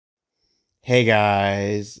Hey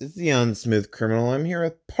guys, it's the Unsmooth Criminal. I'm here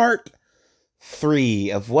with part 3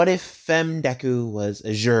 of What If Deku was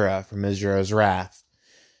Azura from Azura's Wrath.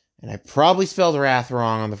 And I probably spelled Wrath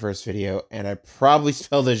wrong on the first video, and I probably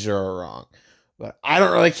spelled Azura wrong. But I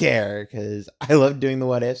don't really care, because I love doing the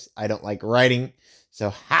what ifs. I don't like writing, so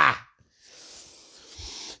ha!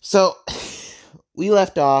 So, we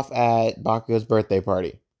left off at Bakugo's birthday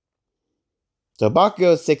party. So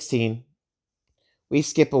Bakugo's 16. We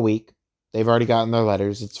skip a week. They've already gotten their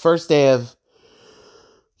letters. It's first day of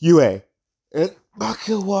UA. And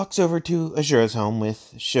Bakugo walks over to Azura's home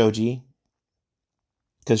with Shoji,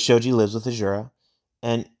 because Shoji lives with Azura,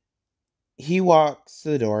 and he walks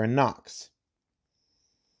to the door and knocks.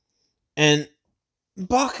 And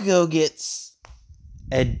Bakugo gets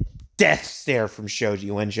a death stare from Shoji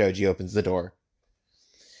when Shoji opens the door.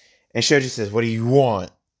 And Shoji says, "What do you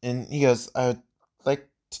want?" And he goes, "I would like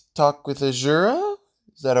to talk with Azura.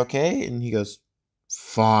 Is that okay?" And he goes,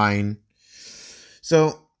 "Fine."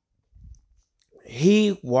 So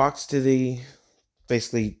he walks to the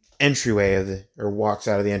basically entryway walks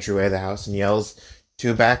out of the entryway of the house and yells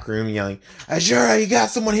to a back room, yelling, "Azura, you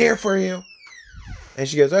got someone here for you." And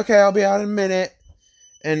she goes, "Okay, I'll be out in a minute."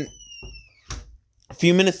 And a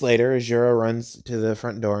few minutes later, Azura runs to the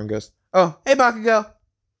front door and goes, "Oh, hey, Bakugo."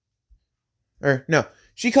 Or, no,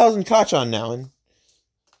 she calls him Kachan now, and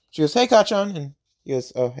she goes, "Hey, Kachan." And he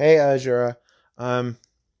goes, "Oh, hey, Azura. You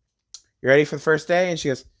ready for the first day?" And she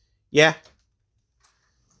goes, "Yeah."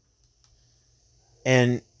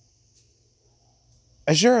 And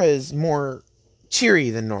Azura is more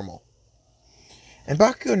cheery than normal. And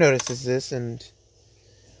Bakugo notices this, and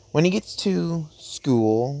when he gets to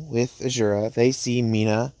school with Azura, they see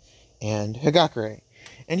Mina and Hagakure.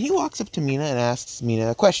 And he walks up to Mina and asks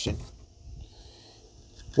Mina a question.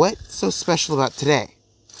 "What's so special about today?"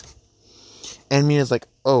 And Mina's like,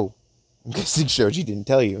 "Oh, I'm guessing Shoji didn't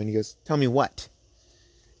tell you." And he goes, "Tell me what?"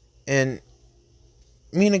 And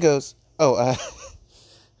Mina goes, "Oh,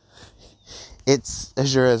 it's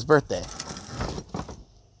Azura's birthday."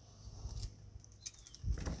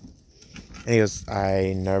 And he goes,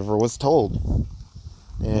 "I never was told."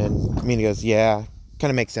 And Mina goes, "Yeah,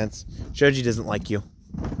 kind of makes sense. Shoji doesn't like you."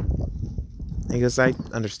 And he goes, "I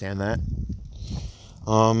understand that.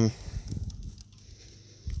 Um,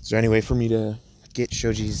 is there any way for me to get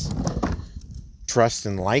Shoji's trust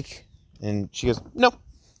and like?" And she goes, "Nope.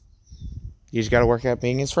 You just gotta work out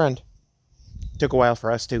being his friend. Took a while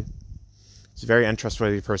for us, too. He's a very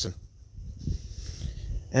untrustworthy person."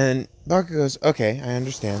 And Bakugo goes, "Okay, I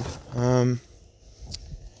understand.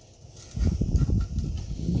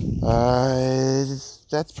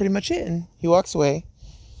 That's pretty much it." And he walks away.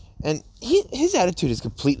 And his attitude has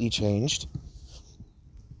completely changed.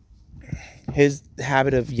 His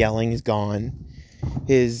habit of yelling is gone.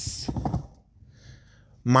 His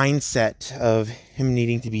mindset of him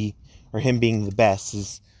needing to be, or him being the best,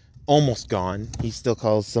 is almost gone. He still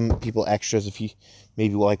calls some people extras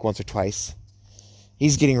maybe like once or twice.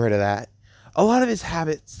 He's getting rid of that. A lot of his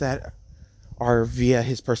habits that are via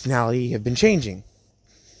his personality have been changing,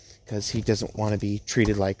 because he doesn't want to be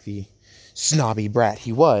treated like the snobby brat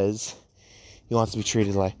he was. He wants to be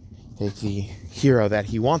treated like the hero that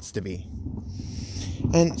he wants to be.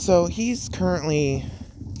 And so he's currently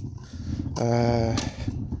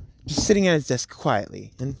just sitting at his desk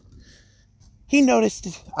quietly. And he noticed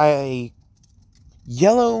a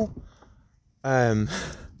yellow a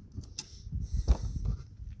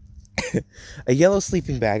yellow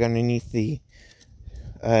sleeping bag underneath the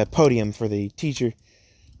podium for the teacher,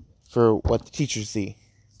 for what the teachers see,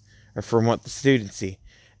 or from what the students see.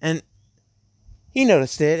 And he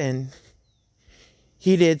noticed it, and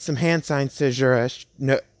he did some hand signs to Azura,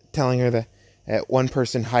 telling her that one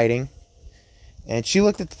person hiding. And she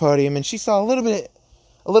looked at the podium, and she saw a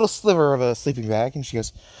little sliver of a sleeping bag, and she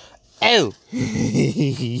goes, "Oh!"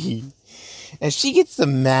 And she gets a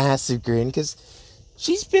massive grin, because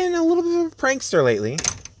she's been a little bit of a prankster lately.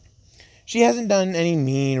 She hasn't done any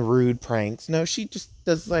mean, rude pranks. No, she just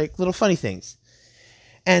does, like, little funny things.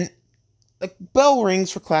 And the bell rings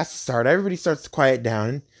for class to start. Everybody starts to quiet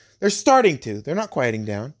down. They're starting to. They're not quieting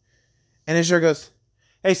down. And Azure goes,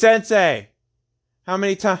 "Hey, Sensei, how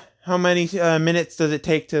many minutes does it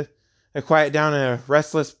take to quiet down a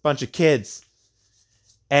restless bunch of kids?"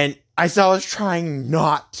 And Aizawa's trying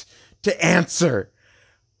not to answer.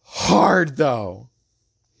 Hard, though.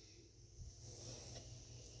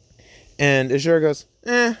 And Azure goes,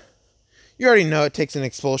 "You already know it takes an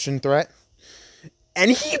expulsion threat."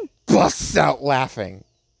 And he busts out laughing.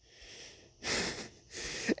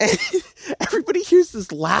 And everybody hears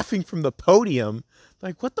this laughing from the podium.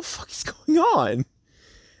 Like, what the fuck is going on?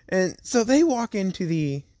 And so they walk into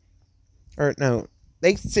they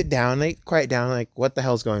sit down, they quiet down, like, what the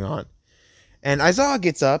hell's going on? And Aizawa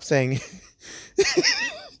gets up saying,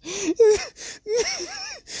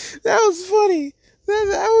 that was funny.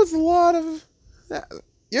 That was a lot of,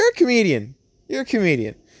 you're a comedian. You're a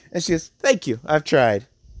comedian. And she goes, thank you, I've tried.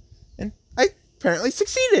 And I apparently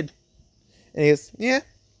succeeded. And he goes, yeah.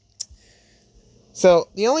 So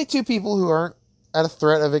the only two people who aren't at a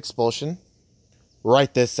threat of expulsion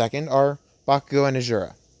right this second are Bakugo and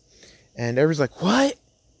Azura. And everybody's like, what?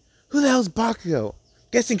 Who the hell's Bakugo?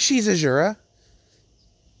 Guessing she's Azura.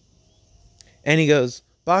 And he goes,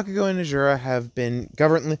 Bakugo and Azura have been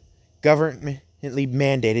governmentally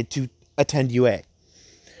mandated to attend UA.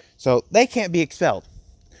 So they can't be expelled.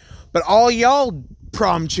 But all y'all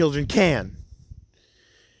prom children can.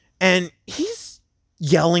 And he's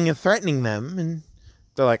yelling and threatening them. And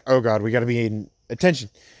they're like, oh god, we gotta be in attention.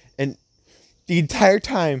 And the entire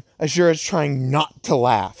time, Azura's trying not to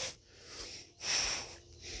laugh.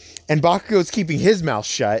 And Bakugo's keeping his mouth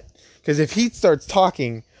shut. Because if he starts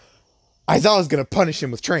talking, Aizawa's going to punish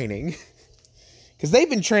him with training. Because they've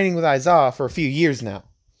been training with Aizawa for a few years now.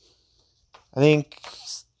 I think,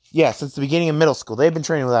 yeah, since the beginning of middle school, they've been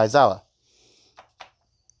training with Aizawa.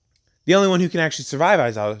 The only one who can actually survive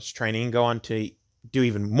Aizawa's training and go on to do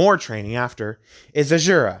even more training after is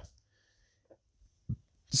Azura.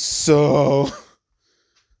 So...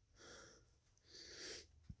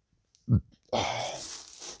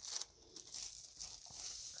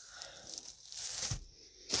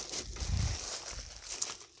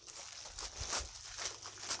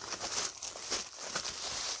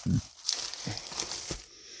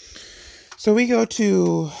 So we go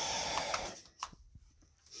to,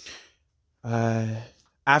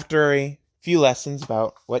 after a few lessons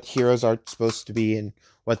about what heroes are supposed to be and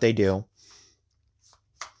what they do,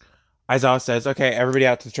 Aizawa says, okay, everybody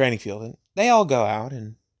out to the training field. And they all go out,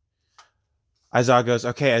 and Aizawa goes,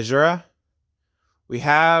 okay, Azura, we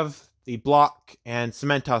have the block and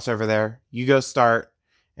cement toss over there. You go start.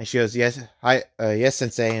 And she goes, yes, yes,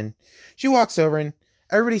 sensei. And she walks over, and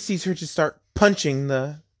everybody sees her just start punching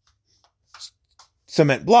the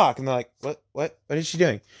cement block, and they're like, what is she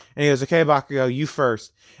doing? And he goes, okay, Bakugo, you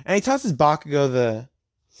first. And he tosses Bakugo the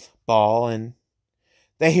ball, and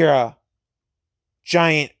they hear a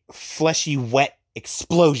giant, fleshy, wet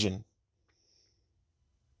explosion.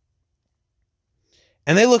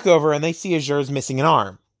 And they look over, and they see Azure's missing an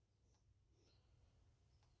arm.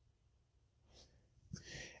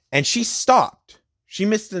 And she stopped. She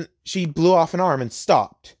blew off an arm and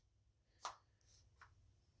stopped.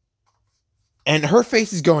 And her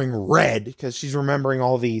face is going red because she's remembering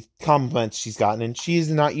all the compliments she's gotten. And she is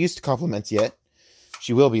not used to compliments yet.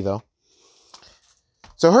 She will be, though.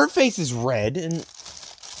 So her face is red. And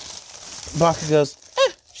Bakugo goes,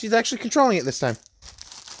 she's actually controlling it this time.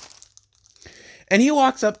 And he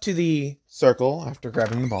walks up to the circle after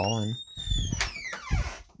grabbing the ball. And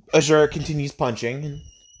Azure continues punching. And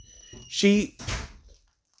she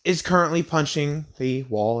is currently punching the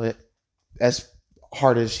wall as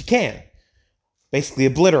hard as she can. Basically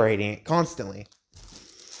obliterating it constantly.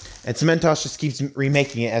 And Cementoss just keeps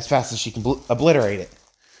remaking it as fast as she can obliterate it.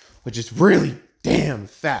 Which is really damn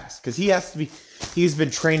fast. Because he's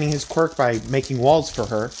been training his quirk by making walls for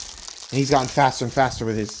her. And he's gotten faster and faster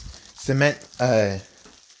with his cement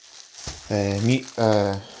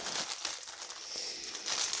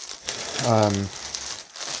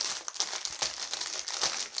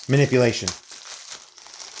manipulation.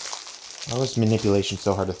 Why was manipulation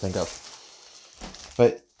so hard to think of?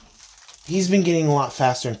 But he's been getting a lot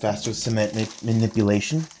faster and faster with cement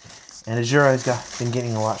manipulation. And Azure has been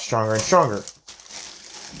getting a lot stronger and stronger.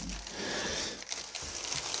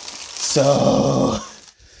 So...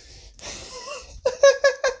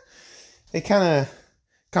 they kind of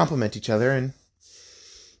complement each other. And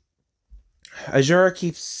Azure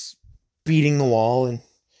keeps beating the wall. And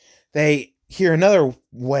they hear another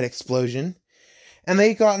wet explosion. And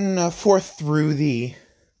they've gotten forth through the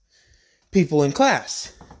people in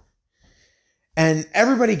class. And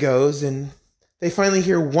everybody goes, and they finally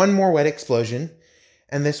hear one more wet explosion,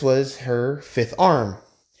 and this was her fifth arm.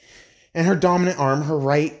 And her dominant arm, her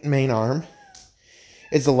right main arm,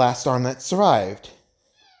 is the last arm that survived.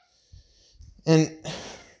 And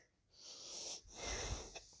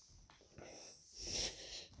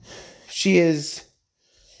she is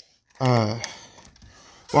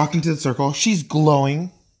walking to the circle. She's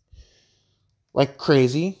glowing like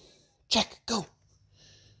crazy. Check, go.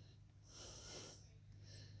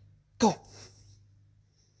 Go.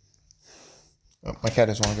 Oh, my cat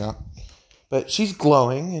doesn't want to go out. But she's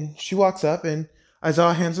glowing, and she walks up, and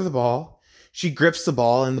Aizawa hands her the ball. she grips the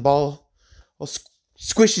ball, and the ball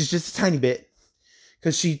squishes just a tiny bit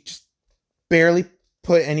because she just barely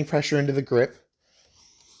put any pressure into the grip.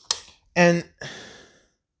 And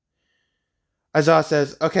Aizawa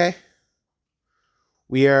says, okay,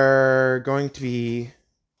 we are going to be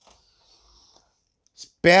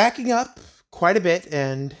backing up quite a bit,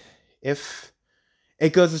 and if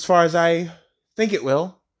it goes as far as I think it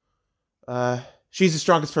will, she's the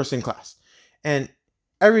strongest person in class. And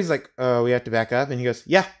everybody's like, oh, we have to back up. And he goes,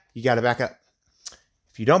 yeah, you got to back up.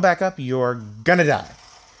 If you don't back up, you're gonna die.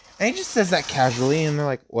 And he just says that casually, and they're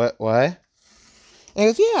like, what? And he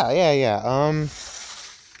goes, yeah.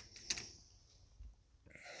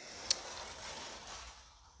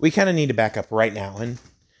 We kind of need to back up right now. And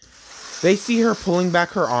they see her pulling back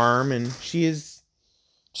her arm, and she is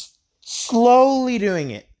just slowly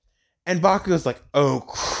doing it. And Bakugo's like, oh,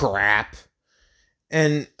 crap.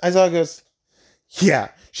 And Aizawa goes, yeah,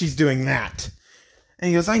 she's doing that. And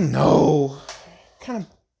he goes, I know.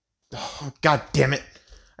 God damn it.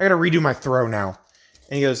 I gotta redo my throw now.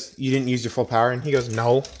 And he goes, you didn't use your full power? And he goes,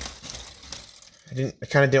 no. I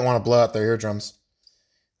kind of didn't want to blow out their eardrums.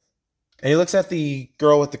 And he looks at the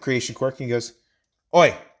girl with the creation quirk, and he goes,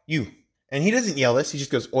 oi, you. And he doesn't yell this, he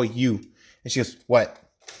just goes, oi, you. And she goes, what?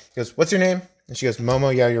 He goes, what's your name? And she goes,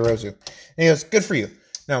 Momo Yayorozu. And he goes, good for you.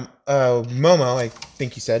 Now, Momo, I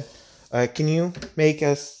think he said, can you make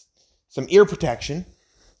us some ear protection?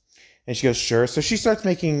 And she goes, sure. So she starts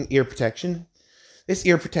making ear protection. This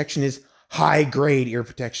ear protection is high-grade ear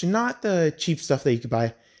protection, not the cheap stuff that you could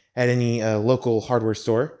buy at any local hardware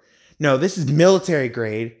store. No, this is military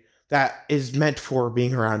grade that is meant for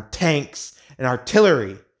being around tanks and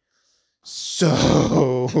artillery.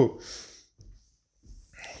 So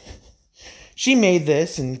she made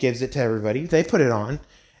this and gives it to everybody. They put it on,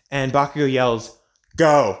 and Bakugo yells,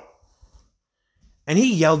 go! And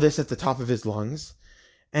he yelled this at the top of his lungs,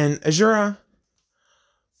 and Azure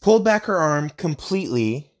pulled back her arm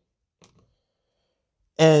completely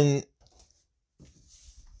and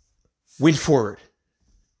went forward.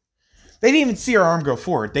 They didn't even see her arm go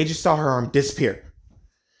forward. They just saw her arm disappear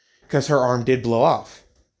because her arm did blow off.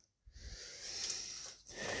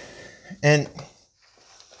 And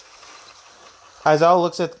Aizawa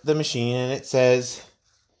looks at the machine and it says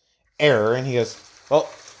error, and he goes, well,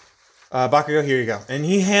 Bakugo, here you go. And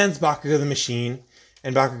he hands Bakugo the machine,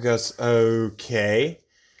 and Bakugo goes, okay.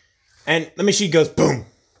 And the machine goes boom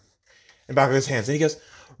in Bakugo's hands, and he goes,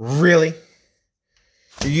 really?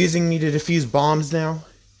 You're using me to defuse bombs now?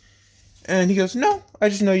 And he goes, no, I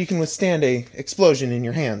just know you can withstand a explosion in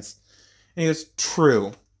your hands. And he goes,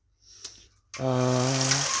 true.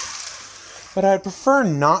 But I'd prefer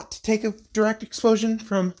not to take a direct explosion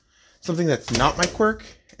from something that's not my quirk.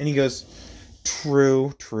 And he goes,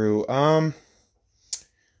 true. Well,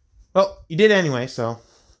 you did anyway, so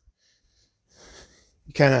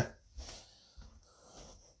you kind of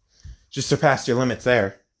just surpassed your limits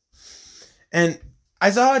there. And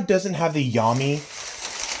Aizawa doesn't have the Yami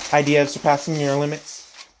idea of surpassing your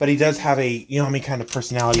limits, but he does have a Yami kind of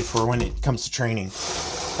personality for when it comes to training.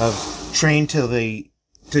 Of train till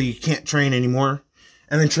you can't train anymore,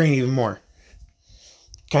 and then train even more.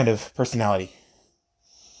 Kind of personality.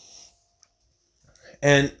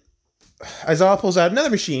 And Aizawa pulls out another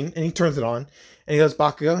machine, and he turns it on, and he goes,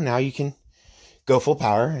 Bakugo, now you can go full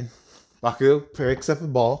power. And Bakugo picks up a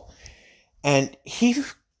ball, and he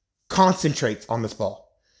concentrates on this ball.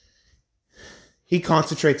 He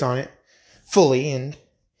concentrates on it fully, and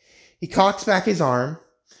he cocks back his arm,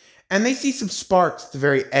 and they see some sparks at the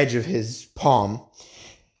very edge of his palm,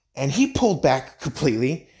 and he pulled back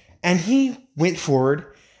completely, and he went forward,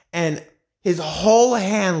 and his whole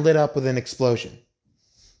hand lit up with an explosion.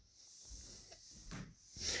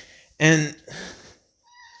 And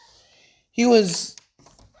he was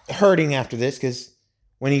hurting after this, because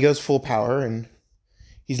when he goes full power, and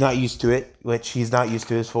he's not used to it, which he's not used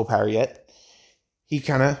to his full power yet, he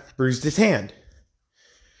kind of bruised his hand.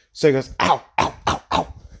 So he goes, ow, ow, ow,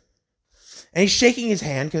 ow. And he's shaking his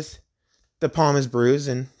hand because the palm is bruised,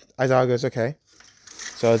 and Aizawa goes, okay.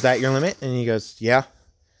 So is that your limit? And he goes, yeah,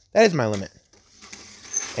 that is my limit.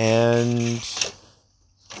 And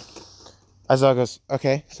Aizawa goes,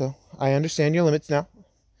 okay, so I understand your limits now.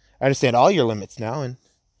 I understand all your limits now, and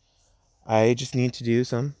I just need to do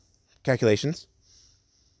some calculations.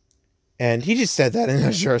 And he just said that, and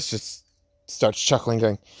Azure just starts chuckling,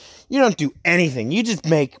 going, you don't do anything. You just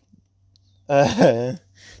make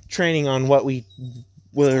training on what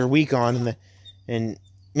we're weak on, and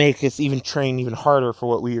make us even train even harder for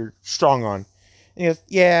what we're strong on. And he goes,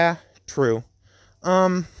 yeah, true.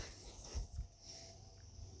 So,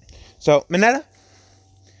 Mineta?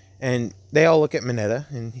 And they all look at Mineta,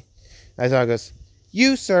 and Aizawa goes,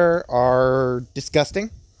 "You, sir, are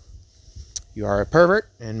disgusting. You are a pervert."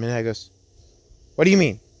 And Mineta goes, "What do you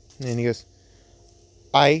mean?" And he goes,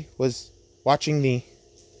 "I was watching the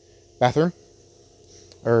bathroom,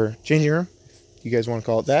 or changing room, if you guys want to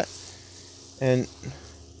call it that, and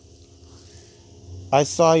I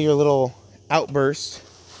saw your little outburst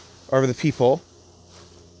over the peephole.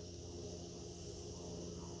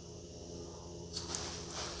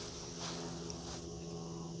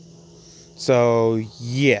 So,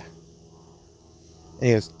 yeah." And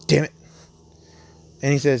he goes, "Damn it."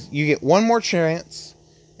 And he says, "You get one more chance,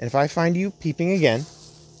 and if I find you peeping again,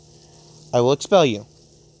 I will expel you."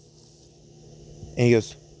 And he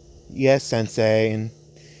goes, "Yes, sensei." And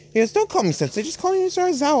he goes, "Don't call me sensei, just call me Mr.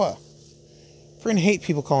 Aizawa. I freaking hate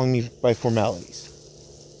people calling me by formalities."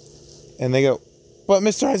 And they go, "But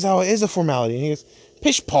Mr. Aizawa is a formality." And he goes,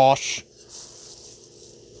 "Pish posh.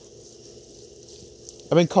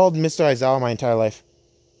 I've been called Mr. Aizawa my entire life.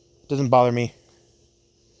 It doesn't bother me.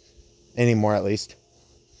 Anymore, at least."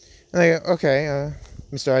 And they go, "Okay,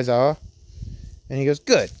 Mr. Aizawa." And he goes,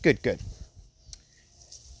 "Good, good, good."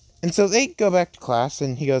 And so they go back to class,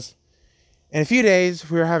 and he goes, "In a few days,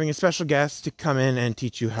 we're having a special guest to come in and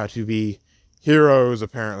teach you how to be heroes,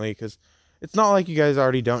 apparently, because it's not like you guys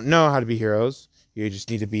already don't know how to be heroes. You just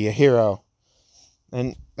need to be a hero."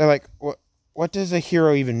 And they're like, what does a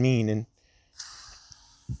hero even mean?" And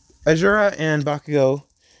Azure and Bakugo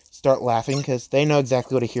start laughing, because they know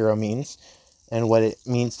exactly what a hero means, and what it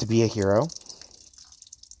means to be a hero.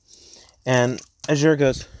 And Azure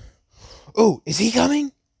goes, "Oh, is he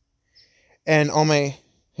coming?" And Ome,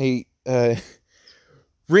 he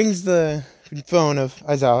rings the phone of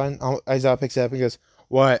Aizawa, and Aizawa picks it up and goes,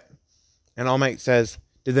 "What?" And All Might says,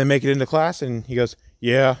 "Did they make it into class?" And he goes,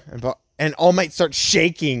 "Yeah." And All Might starts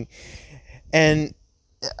shaking, and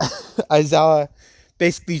Aizawa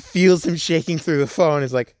basically feels him shaking through the phone.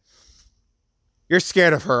 Is like, "You're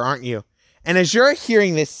scared of her, aren't you?" And as you're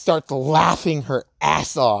hearing this, starts laughing her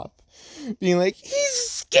ass off, being like, "He's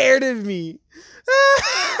scared of me."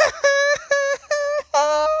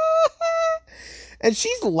 And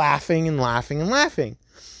she's laughing and laughing and laughing.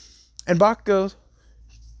 And Bakugo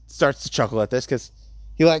starts to chuckle at this, because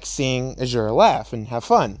he likes seeing Azure laugh and have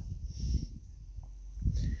fun.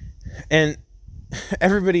 And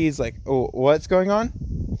everybody's like, "Oh, what's going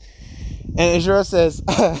on?" And Azure says,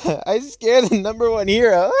 "I scared the #1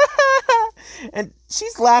 hero." And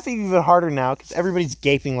she's laughing even harder now, because everybody's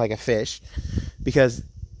gaping like a fish. Because,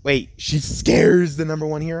 wait, she scares the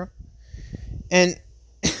 #1 hero? And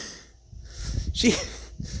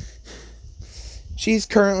she's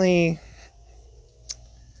currently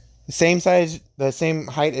the same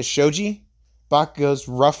height as Shoji. Bakugo's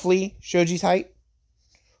roughly Shoji's height.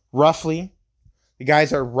 Roughly. The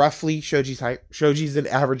guys are roughly Shoji's height. Shoji's an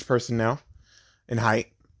average person now in height.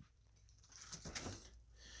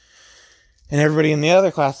 And everybody in the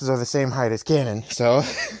other classes are the same height as Canon, so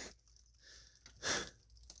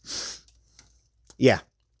yeah.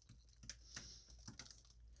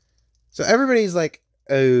 So everybody's like,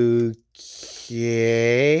 "Okay.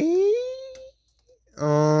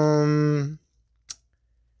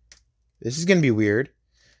 This is gonna be weird."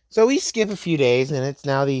 So we skip a few days, and it's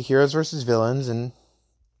now the heroes versus villains, and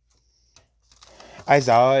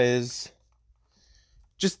Aizawa is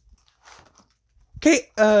just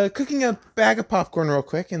cooking a bag of popcorn real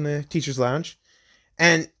quick in the teacher's lounge.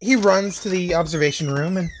 And he runs to the observation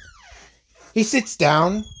room, and he sits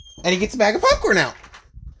down, and he gets a bag of popcorn out.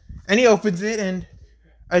 And he opens it, and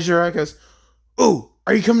Azure goes, "Ooh,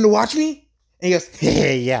 are you coming to watch me?" And he goes,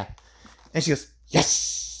 "Hey, yeah." And she goes,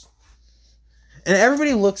 "Yes." And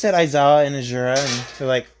everybody looks at Aizawa and Azure, and they're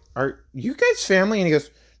like, "Are you guys family?" And he goes,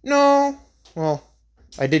 "No. Well,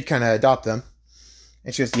 I did kind of adopt them."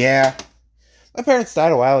 And she goes, "Yeah. My parents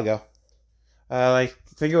died a while ago. I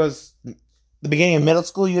think it was the beginning of middle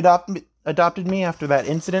school you adopted me after that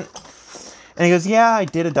incident." And he goes, "Yeah, I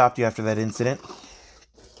did adopt you after that incident.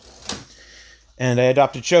 And I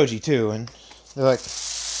adopted Shoji, too." And they're like,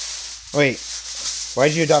 "Wait,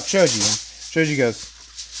 why'd you adopt Shoji?" And Shoji goes,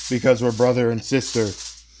 "Because we're brother and sister."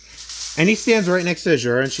 And he stands right next to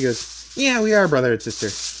Azure, and she goes, "Yeah, we are brother and sister."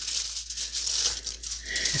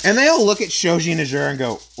 And they all look at Shoji and Azure and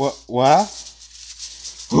go, What?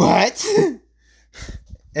 What?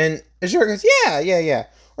 And Azure goes, "Yeah.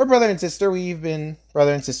 We're brother and sister. We've been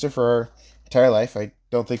brother and sister for our entire life. I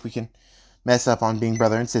don't think we can mess up on being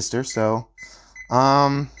brother and sister, so,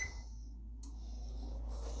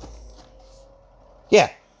 yeah."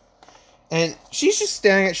 And she's just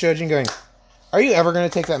staring at Shoji and going, "Are you ever going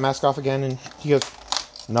to take that mask off again?" And he goes,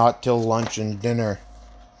 "Not till lunch and dinner."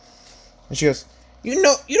 And she goes, you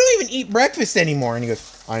know, you don't even eat breakfast anymore. And he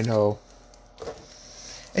goes, I know.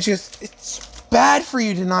 And she goes, it's bad for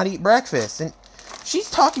you to not eat breakfast. And she's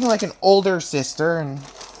talking like an older sister. And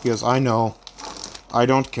he goes, I know. I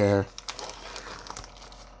don't care.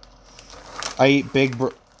 I eat big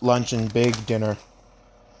lunch and big dinner.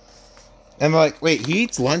 And they're like, wait, he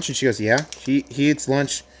eats lunch? And she goes, yeah, he eats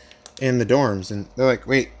lunch in the dorms. And they're like,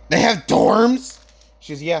 wait, they have dorms?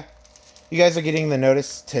 She goes, yeah. You guys are getting the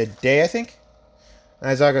notice today, I think?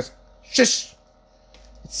 And Aizawa goes, shush!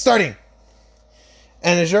 It's starting!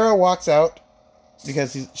 And Azure walks out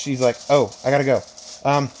because she's like, oh, I gotta go.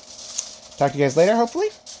 Talk to you guys later, hopefully?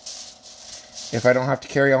 If I don't have to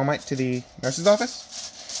carry All Might to the nurse's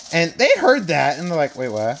office? And they heard that, and they're like,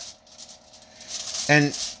 wait, what? And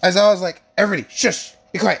Aizawa was like, everybody, shush!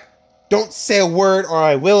 Be quiet! Don't say a word or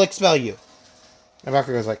I will expel you. And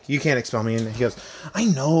Bakugo goes like, you can't expel me. And he goes, I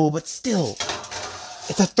know, but still.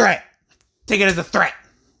 It's a threat. Take it as a threat.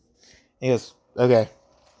 And he goes, okay.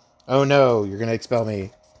 Oh no, you're gonna expel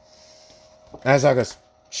me. And Aizawa goes,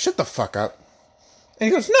 shut the fuck up. And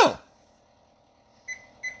he goes, no.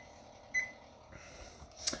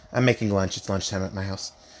 I'm making lunch. It's lunchtime at my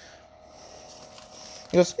house.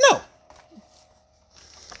 He goes, no.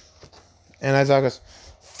 And Aizawa goes,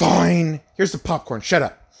 fine. Here's the popcorn. Shut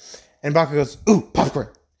up. And Bakugo goes, ooh, popcorn.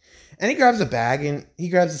 And he grabs a bag, and he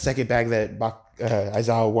grabs the second bag that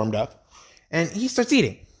Aizawa warmed up. And he starts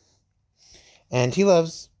eating. And he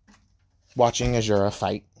loves watching Azure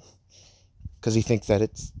fight. Because he thinks that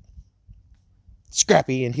it's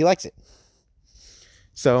scrappy, and he likes it.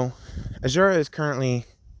 So, Azure is currently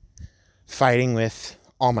fighting with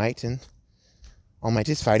All Might, and All Might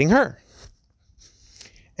is fighting her.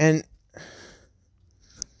 And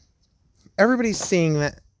everybody's seeing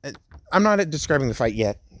that. I'm not describing the fight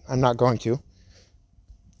yet. I'm not going to.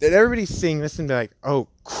 That everybody's seeing this and be like, oh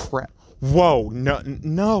crap. Whoa,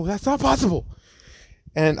 no, that's not possible.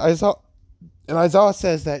 And Aizawa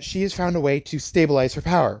says that she has found a way to stabilize her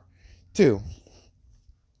power, too.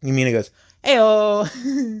 Yumina goes,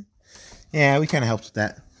 heyo. Yeah, we kind of helped with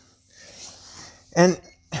that. And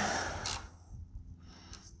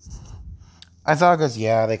Aizawa goes,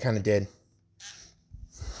 yeah, they kind of did.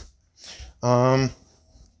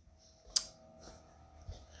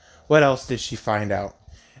 What else did she find out?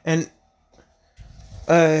 And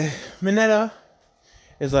Mineta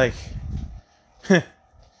is like,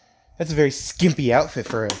 that's a very skimpy outfit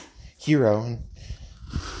for a hero. And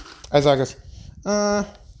Aizawa goes,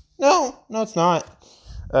 no, it's not.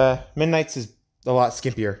 Midnight's is a lot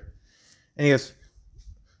skimpier. And he goes,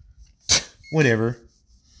 whatever.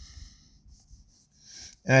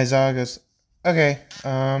 And Aizawa goes, okay,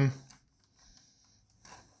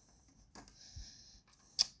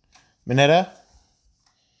 Mineta,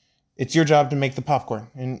 it's your job to make the popcorn.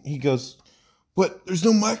 And he goes, but there's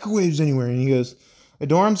no microwaves anywhere. And he goes, the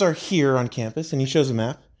dorms are here on campus. And he shows a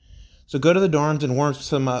map. So go to the dorms and warm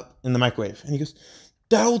some up in the microwave. And he goes,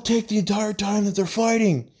 that will take the entire time that they're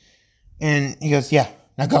fighting. And he goes, yeah,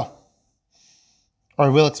 now go. Or I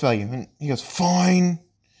will expel you. And he goes, fine.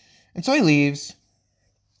 And so he leaves.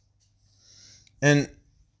 And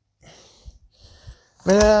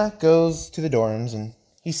Mineta goes to the dorms and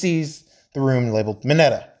he sees the room labeled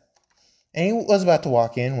Mineta. And he was about to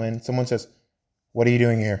walk in when someone says, what are you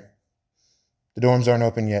doing here? The dorms aren't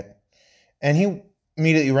open yet. And he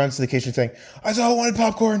immediately runs to the kitchen saying, I wanted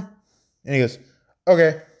popcorn. And he goes,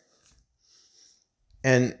 okay.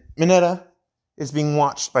 And Mineta is being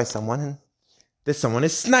watched by someone. And this someone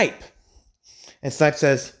is Snipe. And Snipe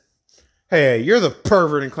says, hey, you're the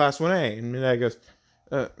pervert in class 1A. And Mineta goes,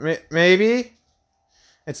 maybe?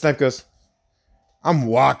 And Snipe goes, I'm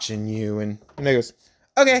watching you. And Mineta goes,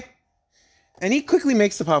 okay. And he quickly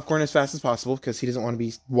makes the popcorn as fast as possible because he doesn't want to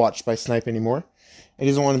be watched by Snipe anymore. He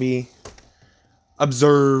doesn't want to be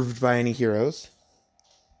observed by any heroes.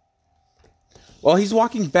 While he's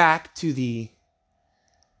walking back to the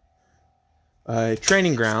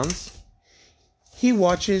training grounds, he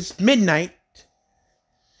watches Midnight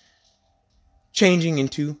changing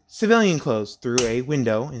into civilian clothes through a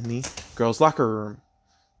window in the girls' locker room.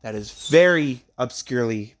 That is very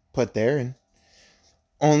obscurely put there, and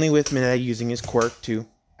only with Mineta using his quirk to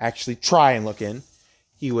actually try and look in,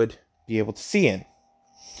 he would be able to see in.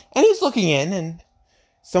 And he's looking in, and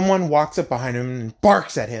someone walks up behind him and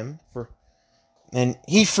barks at him, and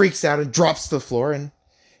he freaks out and drops to the floor, and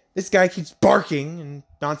this guy keeps barking and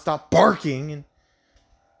nonstop barking, and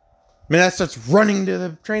Mineta starts running to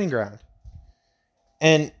the training ground.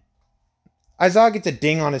 And Aizawa gets a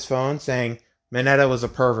ding on his phone saying Mineta was a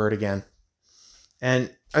pervert again.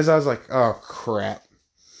 And Aizawa's like, oh crap.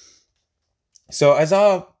 So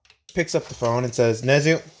Aizawa picks up the phone and says,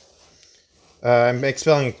 Nezu, I'm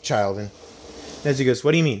expelling a child. And Nezu goes,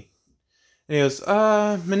 what do you mean? And he goes,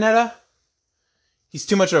 Mineta, he's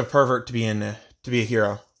too much of a pervert to be a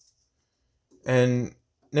hero. And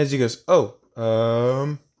Nezu goes, oh,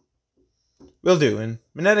 will do. And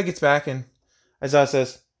Mineta gets back and Aizawa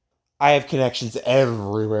says, I have connections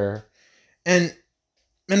everywhere. And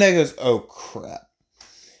Mineta goes, oh crap.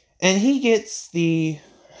 And he gets the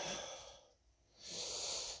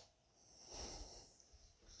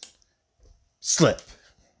slip.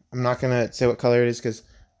 I'm not going to say what color it is because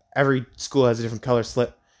every school has a different color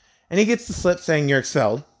slip. And he gets the slip saying you're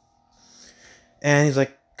expelled. And he's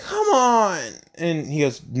like, come on. And he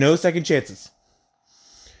goes, no second chances.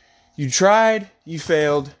 You tried, you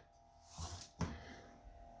failed.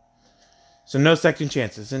 So no second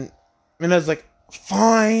chances. And Mineta's like,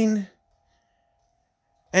 fine.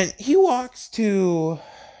 And he walks to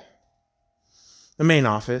the main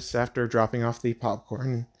office after dropping off the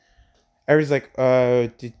popcorn. And everybody's like,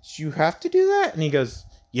 did you have to do that? And he goes,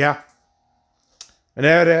 yeah.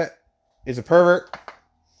 Mineta is a pervert.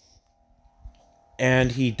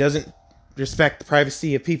 And he doesn't respect the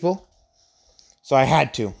privacy of people. So I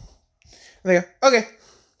had to. And they go, okay.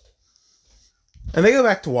 And they go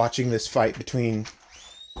back to watching this fight between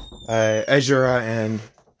Azure and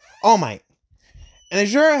All Might. And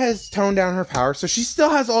Azure has toned down her power, so she still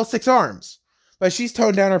has all 6 arms. But she's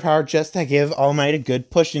toned down her power just to give All Might a good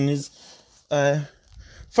push in his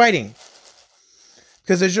fighting.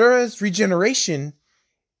 Because Azure's regeneration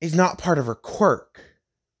is not part of her quirk.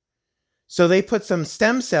 So they put some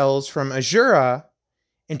stem cells from Azure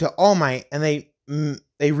into All Might, and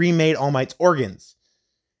they remade All Might's organs.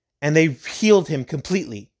 And they healed him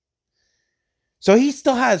completely. So he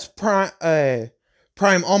still has prime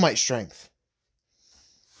All Might strength.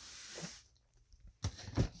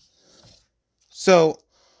 So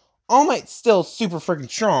All Might's still super freaking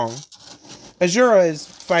strong. Azure is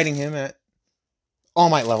fighting him at All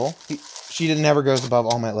Might level. She never goes above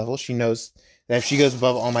All Might level. She knows that if she goes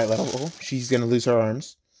above All Might level, she's going to lose her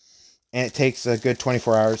arms. And it takes a good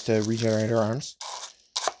 24 hours to regenerate her arms.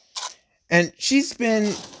 And she's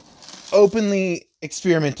been openly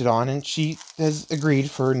experimented on, and she has agreed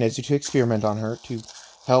for Nezu to experiment on her to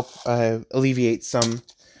help alleviate some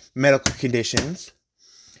medical conditions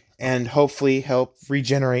and hopefully help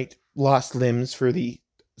regenerate lost limbs for the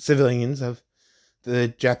civilians of the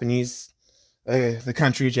Japanese, the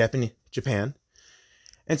country of Japan.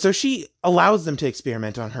 And so she allows them to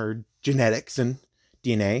experiment on her genetics and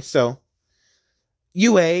DNA. So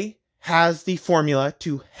UA has the formula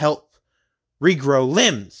to help regrow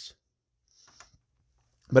limbs.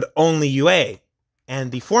 But only UA.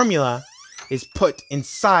 And the formula is put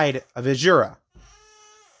inside of Azure.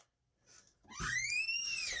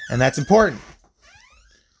 And that's important.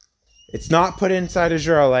 It's not put inside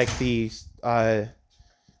Azure like the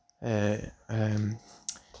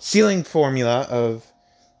sealing formula of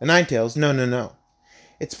the Ninetales. No.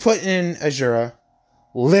 It's put in Azure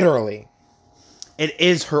literally. It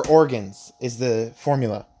is her organs, is the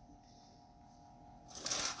formula.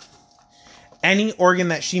 Any organ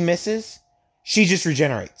that she misses, she just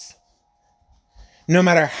regenerates. No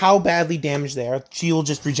matter how badly damaged they are, she will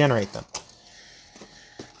just regenerate them.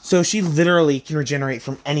 So she literally can regenerate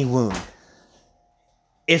from any wound,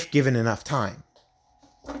 if given enough time.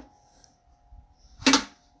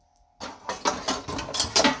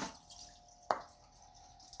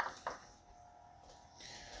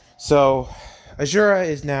 So Azure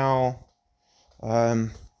is now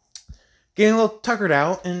getting a little tuckered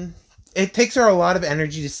out, and it takes her a lot of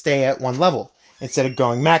energy to stay at one level instead of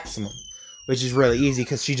going maximum, which is really easy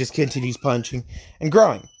because she just continues punching and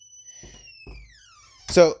growing.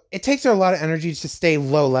 So it takes her a lot of energy to stay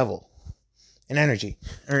low level in energy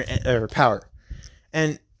or power.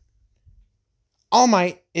 And All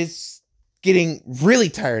Might is getting really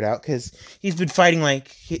tired out because he's been fighting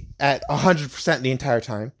like at 100% the entire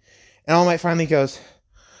time. And All Might finally goes,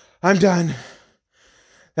 I'm done.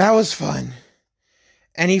 That was fun.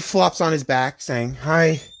 And he flops on his back saying,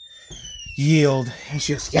 I yield. And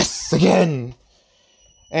she goes, yes, again.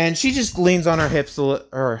 And she just leans on her hips,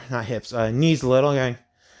 or not hips, knees a little, going,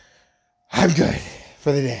 I'm good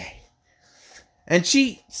for the day. And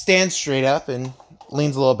she stands straight up and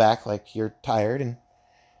leans a little back like you're tired. And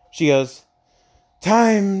she goes,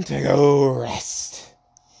 time to go rest.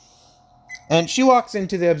 And she walks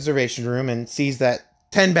into the observation room and sees that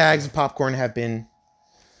 10 bags of popcorn have been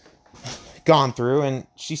gone through. And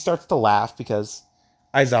she starts to laugh because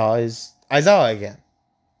Aizawa is Aizawa again.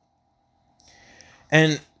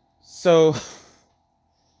 And so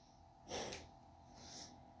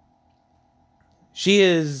she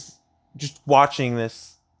is just watching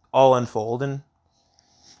this all unfold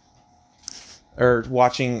or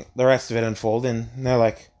watching the rest of it unfold, and they're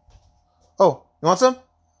like, "Oh, you want some?"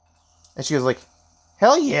 And she goes like,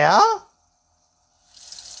 "Hell yeah!"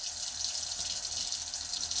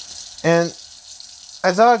 And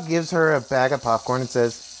Azog gives her a bag of popcorn and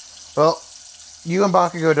says, "Well, you and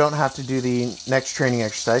Bakugo don't have to do the next training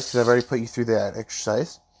exercise because I've already put you through that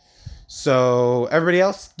exercise. So everybody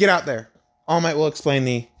else, get out there. All Might will explain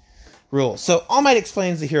the rules." So All Might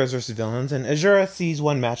explains the heroes versus villains, and Azura sees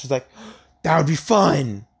one match. Is like, "That would be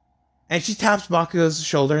fun." And she taps Bakugo's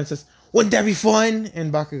shoulder and says, "Wouldn't that be fun?"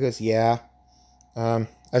 And Bakugo goes, "Yeah."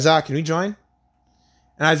 Azag, can we join?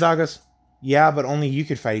 And Azag goes, "Yeah, but only you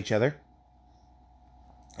could fight each other."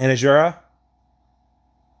 And Azura,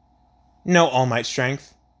 "No All Might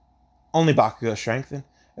strength. Only Bakugo strength." And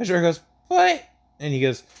Azura goes, "What?" And he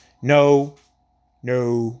goes, "No,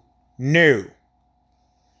 no, no."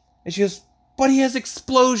 And she goes, "But he has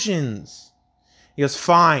explosions." He goes,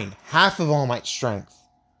 "Fine, half of All Might's strength."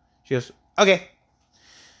 She goes, "Okay."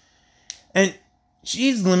 And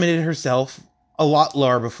she's limited herself a lot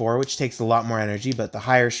lower before, which takes a lot more energy, but the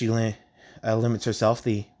higher she limits herself,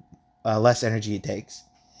 the less energy it takes.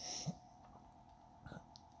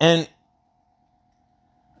 And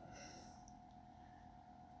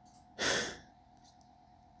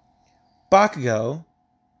Bakugo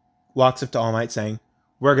walks up to All Might saying,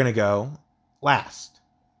 "We're going to go last."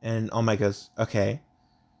 And All Might goes, "Okay.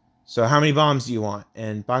 So how many bombs do you want?"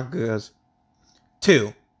 And Bakugo goes,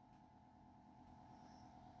 "2."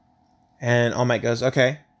 And All Might goes,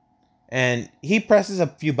 "Okay." And he presses a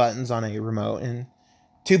few buttons on a remote, and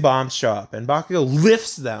 2 bombs show up. And Bakugo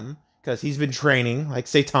lifts them, because he's been training, like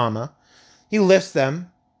Saitama. He lifts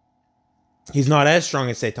them. He's not as strong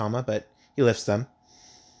as Saitama, but he lifts them.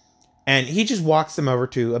 And he just walks them over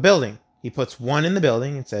to a building. He puts one in the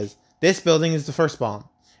building and says, "This building is the first bomb."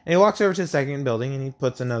 And he walks over to the second building and he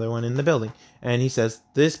puts another one in the building. And he says,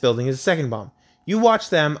 "This building is the second bomb. You watch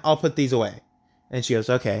them, I'll put these away." And she goes,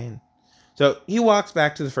 "Okay." And so he walks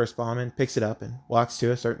back to the first bomb and picks it up and walks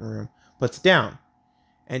to a certain room, puts it down.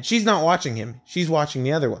 And she's not watching him. She's watching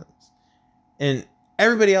the other ones. And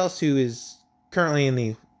everybody else who is currently in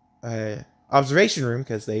the observation room,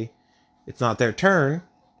 because it's not their turn,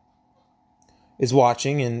 is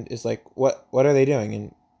watching and is like, what are they doing?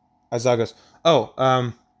 And Azag goes, "Oh,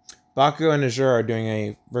 Bakugo and Azure are doing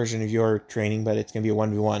a version of your training, but it's going to be a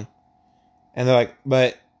 1v1. And they're like,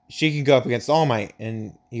 "But she can go up against All Might."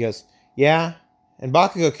 And he goes, "Yeah, and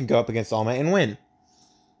Bakugo can go up against All Might and win."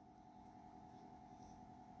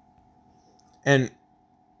 And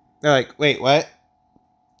they're like, "Wait, what?"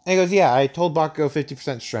 And he goes, "Yeah, I told Bakugo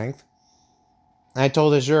 50% strength. And I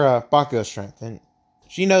told Azura Bakugo strength." And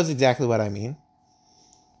she knows exactly what I mean.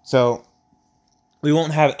 So we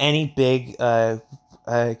won't have any big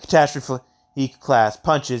catastrophe class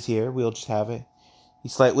punches here. We'll just have a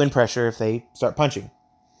slight wind pressure if they start punching.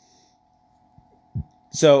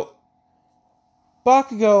 So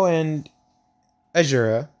Bakugo and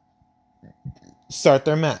Azura start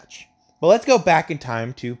their match. But let's go back in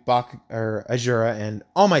time to Azura and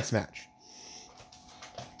All Might's match.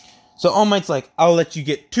 So All Might's like, "I'll let you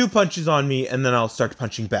get 2 punches on me and then I'll start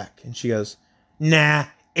punching back." And she goes, "Nah,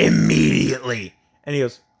 immediately." And he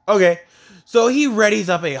goes, "Okay." So he readies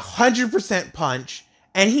up 100% punch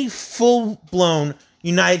and he full-blown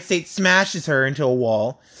United States smashes her into a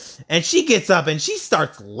wall. And she gets up and she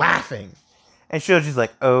starts laughing. And Shoji's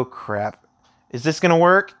like, "Oh crap. Is this gonna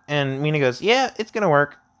work?" And Mina goes, "Yeah, it's gonna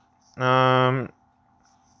work.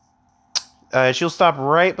 She'll stop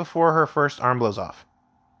right before her first arm blows off."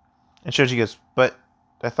 And Shoji goes, "But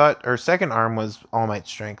I thought her second arm was All Might's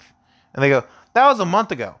strength." And they go, "That was a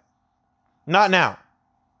month ago. Not now.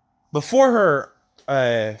 Before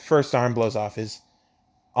her first arm blows off is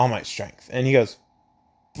All Might's strength." And he goes,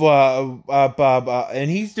 and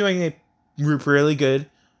he's doing a really good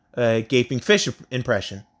gaping fish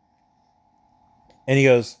impression. And he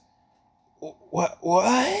goes,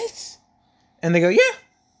 What? And they go, "Yeah.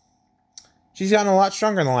 She's gotten a lot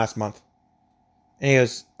stronger in the last month." And he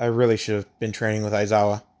goes, "I really should have been training with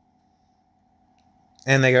Aizawa."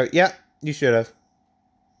 And they go, "Yeah, you should have.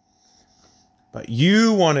 But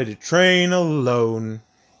you wanted to train alone."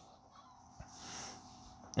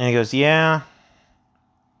 And he goes, "Yeah."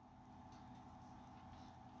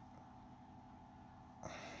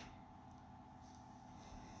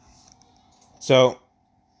 So,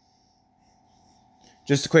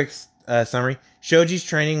 just a quick summary. Shoji's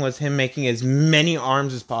training was him making as many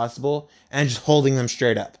arms as possible and just holding them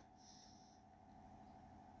straight up.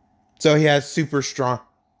 So he has super strong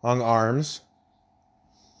arms.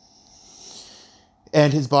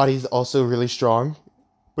 And his body's also really strong,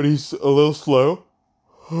 but he's a little slow.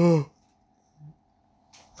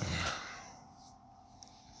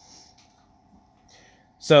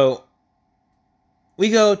 So, we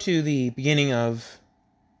go to the beginning of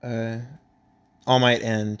All Might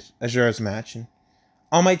and Azure's match, and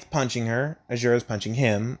All Might's punching her, Azure's punching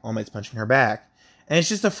him, All Might's punching her back, and it's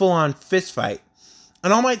just a full-on fist fight.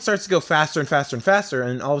 And All Might starts to go faster and faster and faster,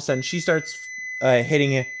 and all of a sudden she starts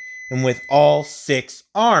hitting him with all 6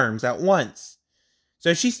 arms at once.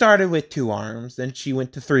 So she started with 2 arms, then she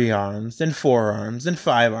went to 3 arms, then 4 arms, then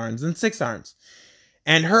 5 arms, then 6 arms.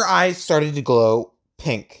 And her eyes started to glow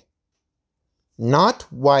pink. Not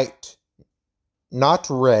white, not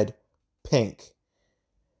red, pink.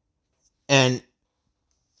 And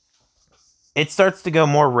it starts to go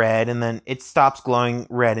more red, and then it stops glowing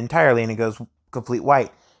red entirely, and it goes complete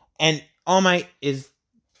white. And All Might is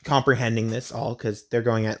comprehending this all, because they're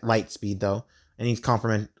going at light speed, though, and he's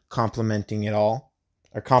complimenting it all,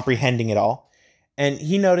 or comprehending it all. And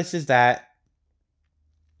he notices that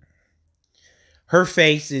her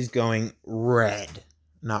face is going red.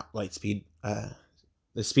 Not light speed,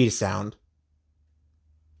 the speed of sound.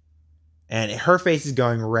 And her face is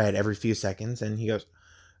going red every few seconds, and he goes,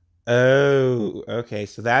 oh, okay,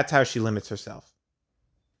 so that's how she limits herself.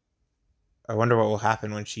 I wonder what will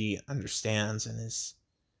happen when she understands and is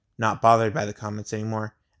not bothered by the comments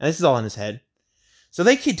anymore. And this is all in his head. So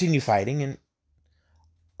they continue fighting, and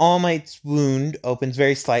All Might's wound opens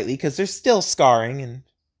very slightly because there's still scarring, and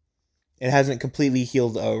it hasn't completely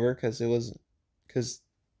healed over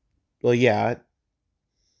well, yeah,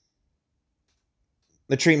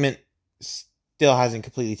 the treatment still hasn't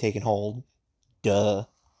completely taken hold. Duh.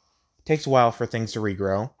 It takes a while for things to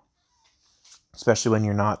regrow, especially when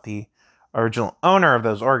you're not the original owner of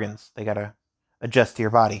those organs. They gotta adjust to your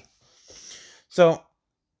body. So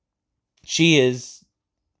she is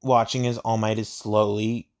watching as All Might is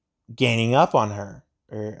slowly gaining up on her,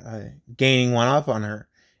 or gaining one up on her,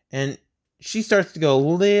 and she starts to go a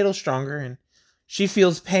little stronger, and she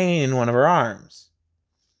feels pain in one of her arms.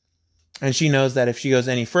 And she knows that if she goes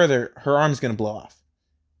any further, her arm's going to blow off.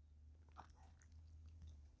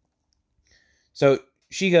 So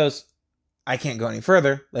she goes, I can't go any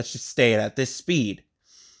further. Let's just stay at this speed.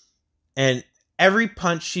 And every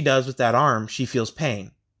punch she does with that arm, she feels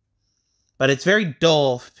pain. But it's very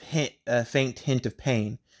dull, faint hint of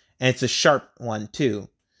pain. And it's a sharp one, too.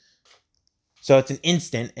 So it's an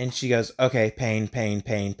instant, and she goes, okay, pain, pain,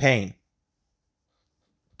 pain, pain.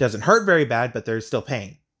 Doesn't hurt very bad, but there's still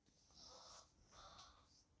pain.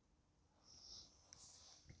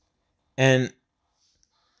 And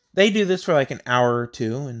they do this for like an hour or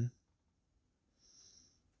two, and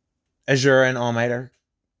Azure and All Might are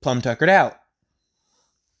plumb tuckered out.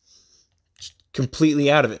 Just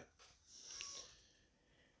completely out of it.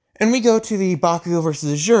 And we go to the Bakugo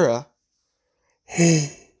versus Azure.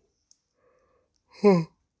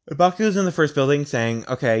 Bakugo's in the first building saying,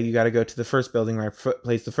 okay, you gotta go to the first building where I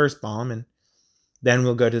place the first bomb, and then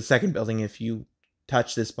we'll go to the second building if you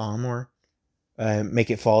touch this bomb or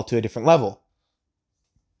make it fall to a different level.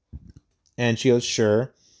 And she goes,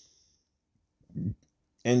 sure.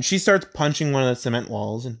 And she starts punching one of the cement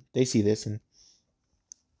walls, and they see this, and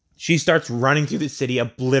she starts running through the city,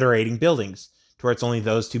 obliterating buildings, to where it's only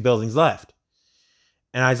those 2 buildings left.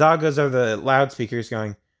 And Aizawa goes over the loudspeakers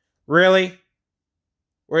going, really?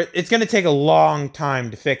 It's going to take a long time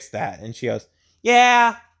to fix that. And she goes,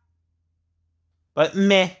 yeah, but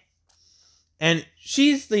meh. And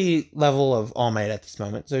she's the level of All Might at this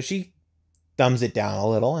moment, so she thumbs it down a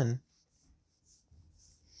little, and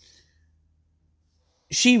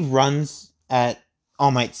she runs at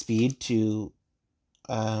All Might speed to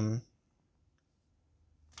Bakugo's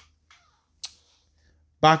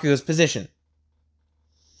position.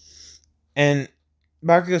 And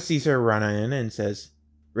Bakugo sees her run in and says,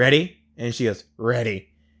 ready? And she goes, ready.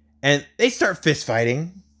 And they start fist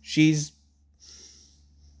fighting.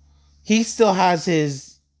 He still has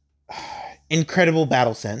his incredible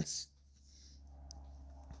battle sense.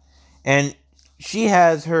 And she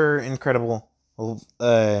has her incredible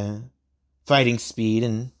fighting speed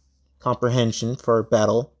and comprehension for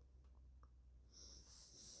battle.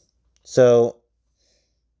 So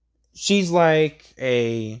she's like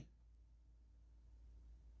a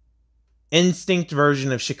instinct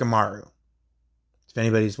version of Shikamaru, if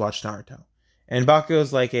anybody's watched Naruto. And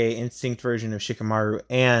Bakugo's like a instinct version of Shikamaru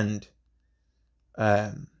and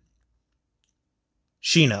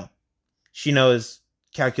Shino. Shino is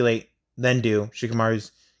calculate, then do.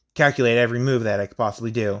 Shikamaru's calculate every move that I could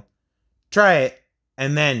possibly do. Try it,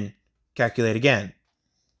 and then calculate again.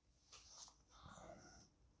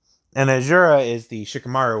 And Azura is the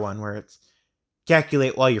Shikamaru one, where it's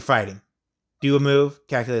calculate while you're fighting. Do a move,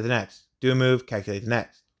 calculate the next. Do a move, calculate the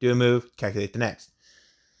next. Do a move, calculate the next.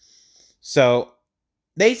 So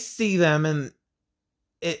they see them, and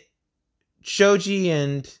it Shoji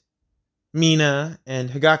and Mina and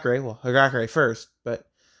Hagakure, well, Hagakure first, but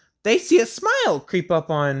they see a smile creep up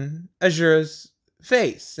on Azura's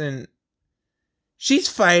face, and she's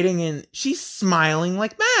fighting and she's smiling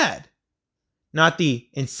like mad. Not the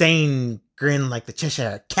insane grin like the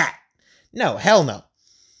Cheshire cat. No, hell no.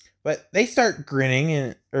 But they start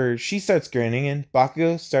grinning, or she starts grinning, and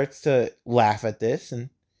Bakugo starts to laugh at this, and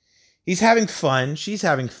he's having fun, she's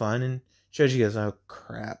having fun, and Shoji goes, oh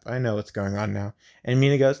crap, I know what's going on now. And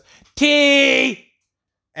Mina goes, tea!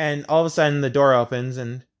 And all of a sudden the door opens,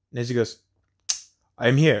 and Nezu goes,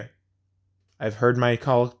 I'm here. I've heard my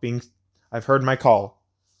call.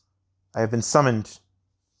 I have been summoned.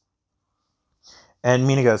 And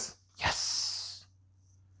Mina goes, yes.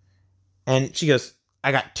 And she goes,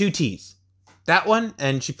 I got 2 teas. That one,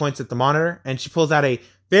 and she points at the monitor, and she pulls out a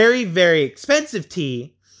very, very expensive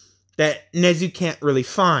tea that Nezu can't really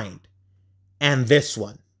find. And this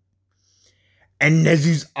one. And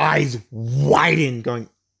Nezu's eyes widen, going,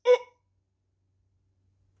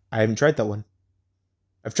 I haven't tried that one.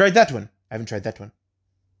 I've tried that one. I haven't tried that one.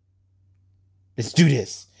 Let's do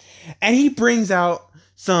this. And he brings out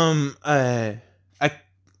some a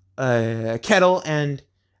kettle and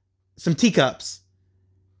some teacups.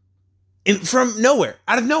 From nowhere,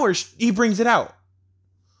 out of nowhere, he brings it out.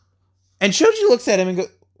 And Shoji looks at him and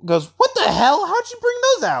goes, what the hell? How'd you bring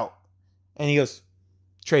those out? And he goes,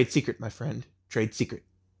 trade secret, my friend. Trade secret.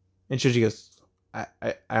 And Shoji goes, I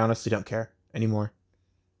honestly don't care anymore.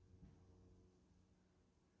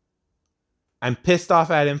 I'm pissed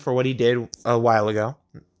off at him for what he did a while ago.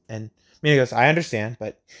 And Mina goes, I understand,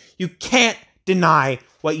 but you can't deny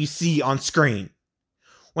what you see on screen.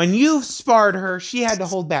 When you sparred her, she had to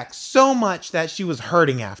hold back so much that she was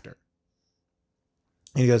hurting after.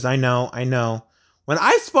 And he goes, I know. When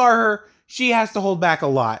I spar her, she has to hold back a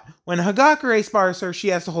lot. When Hagakure spars her, she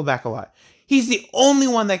has to hold back a lot. He's the only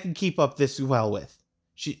one that can keep up this well with.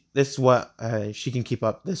 She can keep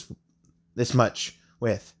up this much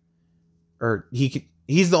with. Or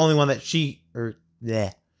he's the only one that she's the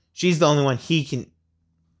only one he can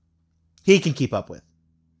keep up with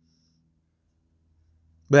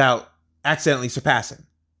without accidentally surpassing.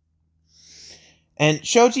 And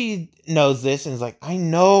Shoji knows this and is like, I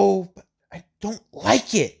know, but I don't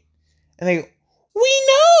like it. And they go, we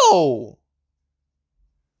know!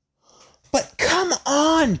 But come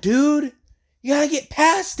on, dude! You gotta get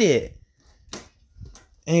past it!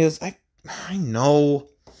 And he goes, I know.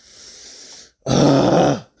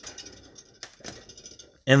 Ugh.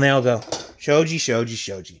 And they all go,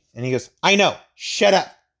 Shoji. And he goes, I know. Shut up.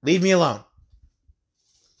 Leave me alone.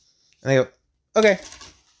 And they go, okay.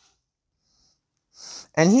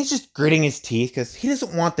 And he's just gritting his teeth because he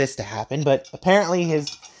doesn't want this to happen, but apparently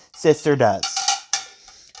his sister does.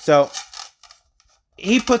 So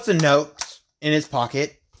he puts a note in his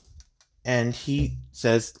pocket and he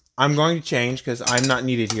says, I'm going to change because I'm not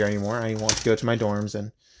needed here anymore. I want to go to my dorms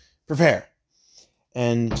and prepare.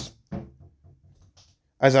 And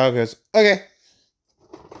Aizawa goes, okay.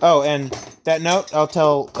 Oh, and that note, I'll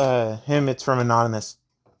tell him it's from Anonymous.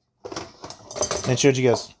 And Shoji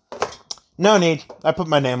goes, no need. I put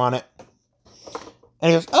my name on it.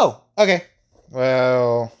 And he goes, oh, okay.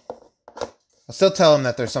 Well, I'll still tell him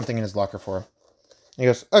that there's something in his locker for him. And he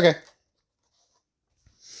goes, okay.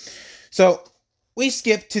 So we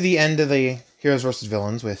skip to the end of the Heroes vs.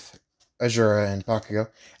 Villains with Azura and Bakugo.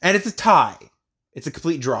 And it's a tie. It's a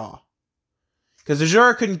complete draw. Because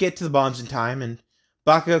Azura couldn't get to the bombs in time, and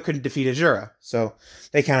Bakugo couldn't defeat Azura. So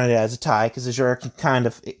they counted it as a tie, because Azura can kind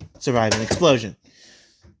of survive an explosion.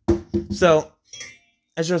 So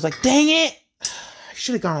Azura's like, dang it! I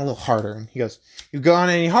should have gone a little harder. And he goes, if you'd gone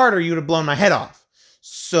any harder, you would have blown my head off.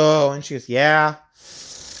 So, and she goes, yeah.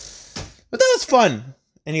 But that was fun.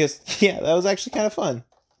 And he goes, yeah, that was actually kind of fun.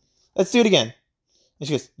 Let's do it again. And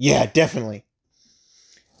she goes, yeah, definitely.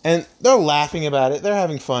 And they're laughing about it. They're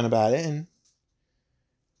having fun about it. And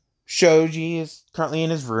Shoji is currently in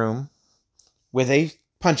his room with a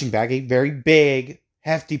punching bag, a very big,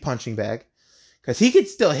 hefty punching bag. Because he could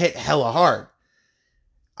still hit hella hard.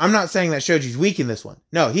 I'm not saying that Shoji's weak in this one.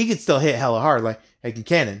 No, he could still hit hella hard like in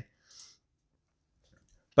Canon.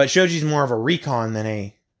 But Shoji's more of a recon than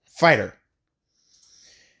a fighter.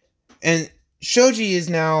 And Shoji is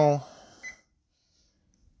now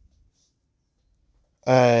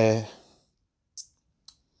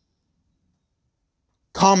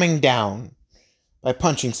calming down by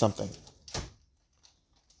punching something.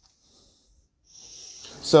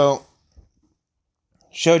 So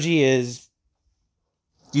Shoji is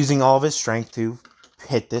using all of his strength to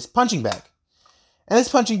hit this punching bag. And this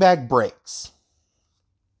punching bag breaks.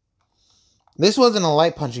 This wasn't a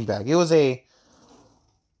light punching bag. It was a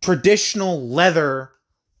traditional leather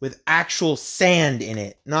with actual sand in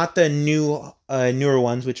it. Not the newer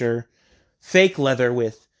ones, which are fake leather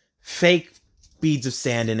with fake beads of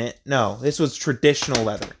sand in it. No, this was traditional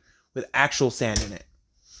leather with actual sand in it.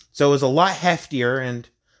 So it was a lot heftier and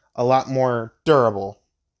a lot more durable.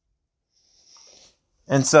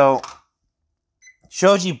 And so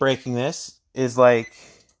Shoji breaking this is like,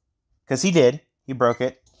 because he broke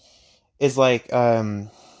it, is like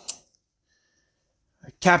Captain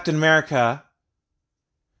America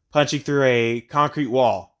punching through a concrete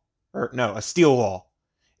wall. Or no, a steel wall.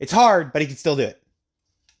 It's hard, but he can still do it.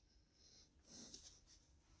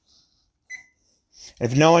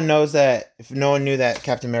 If no one knew that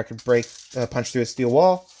Captain America could punch through a steel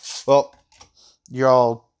wall, well, you're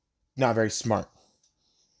all not very smart.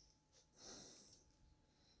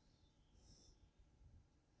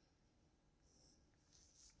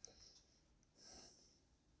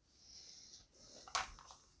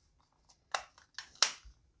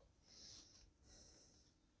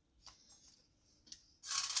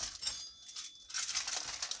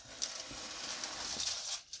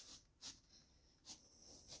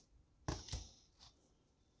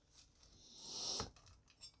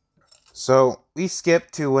 So we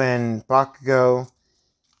skip to when Bakugo,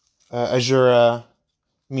 Azura,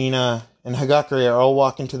 Mina, and Hagakure are all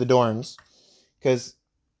walking to the dorms. Because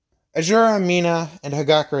Azura, Mina, and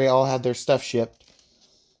Hagakure all had their stuff shipped.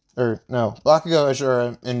 Or, no, Bakugo,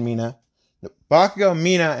 Azura, and Mina. Bakugo,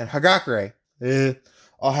 Mina, and Hagakure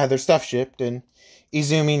all had their stuff shipped. And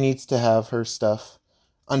Izumi needs to have her stuff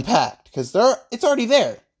unpacked. Because it's already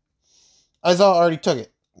there. Aizawa already took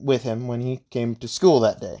it with him when he came to school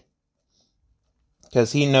that day.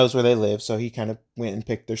 Because he knows where they live, so he kind of went and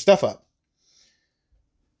picked their stuff up.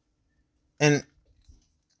 And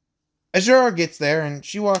Azure gets there, and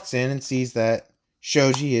she walks in and sees that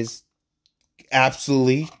Shoji is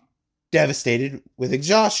absolutely devastated with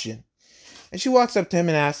exhaustion. And she walks up to him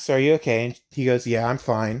and asks, "Are you okay?" And he goes, "Yeah, I'm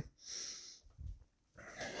fine.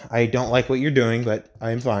 I don't like what you're doing, but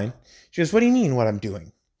I'm fine." She goes, "What do you mean what I'm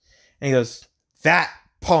doing?" And he goes, "That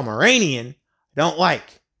Pomeranian I don't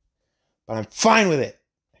like. But I'm fine with it.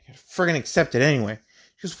 I gotta friggin' accept it anyway."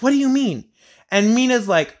 She goes, "What do you mean?" And Mina's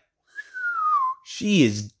like, she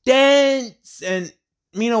is dense. And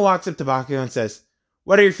Mina walks up to Bakugo and says,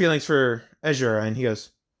 "What are your feelings for Azura?" And he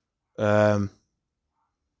goes, and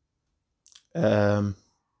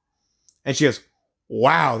she goes,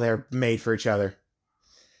 "Wow, they're made for each other."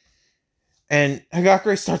 And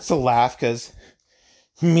Hagakure starts to laugh because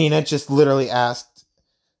Mina just literally asked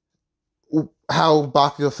how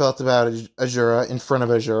Bakugo felt about Azura in front of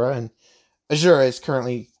Azura, and Azura is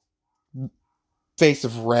currently face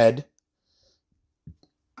of red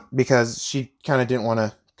because she kind of didn't want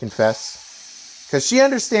to confess. Because she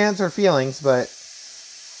understands her feelings, but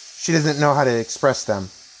she doesn't know how to express them.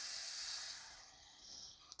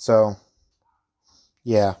 So,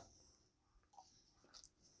 yeah.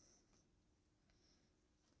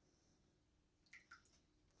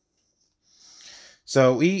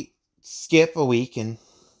 So we skip a week, and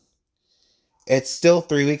it's still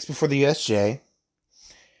 3 weeks before the USJ.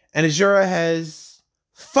 And Azura has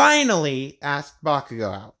finally asked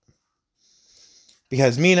Bakugo out.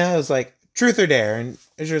 Because Mina was like, "Truth or dare?" And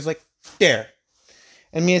Azura's like, "Dare."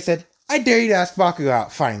 And Mina said, "I dare you to ask Bakugo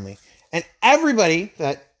out, finally." And everybody,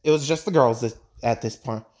 it was just the girls at this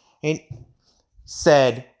point,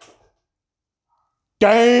 said,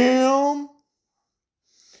 "Damn."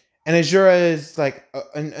 And Azura is like,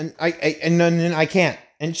 and I can't.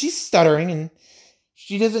 And she's stuttering, and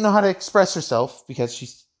she doesn't know how to express herself because she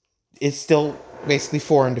is still basically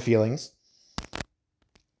foreign to feelings.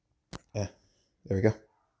 Yeah, there we go.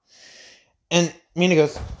 And Mina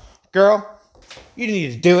goes, "Girl, you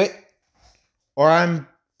need to do it, or I'm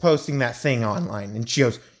posting that thing online." And she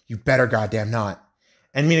goes, "You better goddamn not."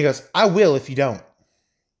 And Mina goes, "I will if you don't."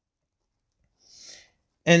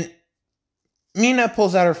 And Mina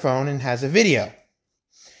pulls out her phone and has a video.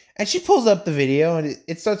 And she pulls up the video, and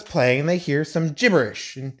it starts playing, and they hear some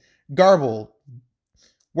gibberish and garbled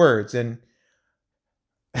words. And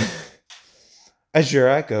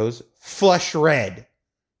Azura goes flush red.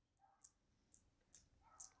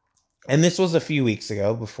 And this was a few weeks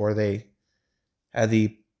ago before they had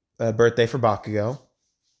the birthday for Bakugo.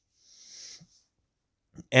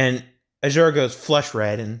 And Azura goes flush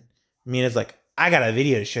red, and Mina's like, "I got a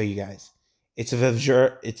video to show you guys. It's of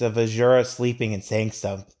Azura sleeping and saying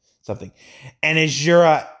something. And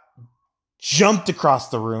Azura jumped across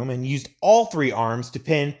the room and used all 6 arms to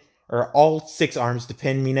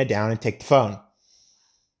pin Mina down and take the phone.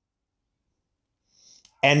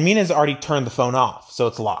 And Mina's already turned the phone off, so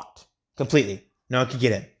it's locked completely. No one can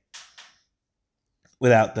get in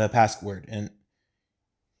without the password. And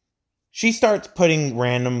she starts putting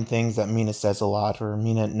random things that Mina says a lot, or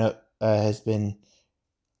Mina has been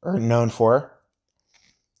known for.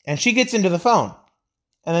 And she gets into the phone.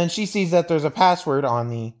 And then she sees that there's a password on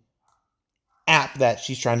the app that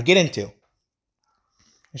she's trying to get into.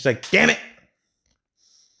 She's like, damn it.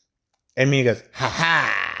 And Mina goes, ha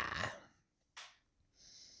ha.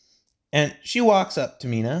 And she walks up to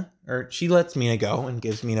Mina, or she lets Mina go and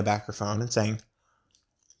gives Mina back her phone and saying,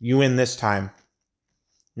 you win this time.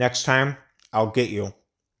 Next time, I'll get you.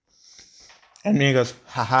 And Mina goes,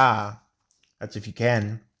 haha, that's if you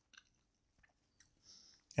can.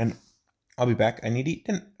 And I'll be back. I need to eat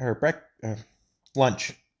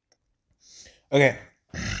lunch. Okay.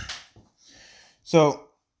 So,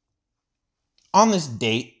 on this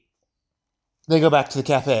date, they go back to the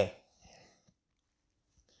cafe.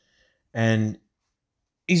 And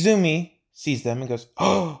Izumi sees them and goes,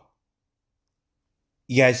 oh,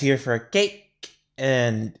 you guys here for a cake?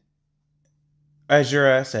 And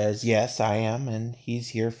Azure says, yes, I am. And he's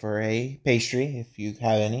here for a pastry, if you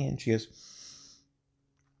have any. And she goes,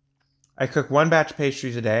 I cook 1 batch of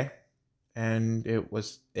pastries a day. And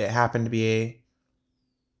it happened to be a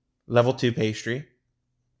level 2 pastry.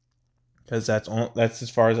 Because that's as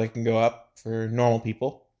far as I can go up for normal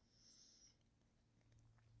people.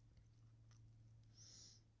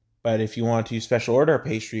 But if you want to special order a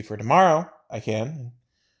pastry for tomorrow, I can.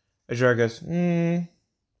 Azure goes, would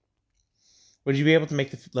you be able to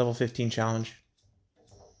make the level 15 challenge?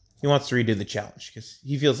 He wants to redo the challenge because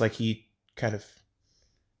he feels like he kind of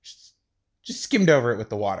just skimmed over it with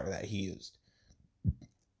the water that he used.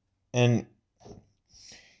 And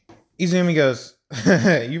Izumi goes,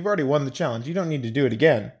 you've already won the challenge. You don't need to do it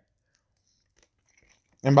again.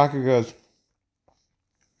 And Baku goes,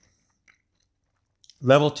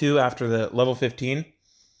 level 2 after the level 15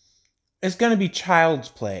 is going to be child's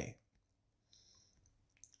play.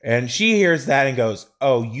 And she hears that and goes,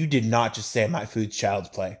 oh, you did not just say my food's child's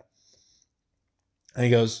play. And he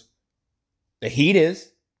goes, the heat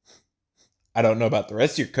is. I don't know about the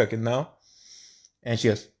rest of your cooking, though. And she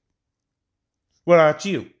goes, what about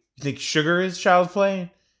you? You think sugar is child's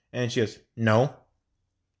play? And she goes, no.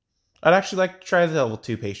 I'd actually like to try the level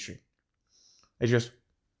 2 pastry. And she goes,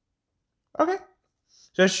 okay.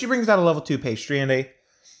 So she brings out a level 2 pastry and a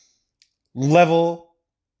level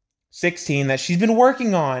 16 that she's been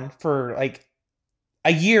working on for like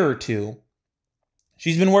a year or two.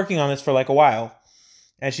 She's been working on this for like a while.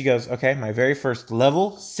 And she goes, okay, my very first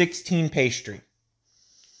level 16 pastry.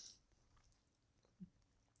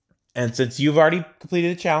 And since you've already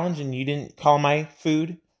completed the challenge and you didn't call my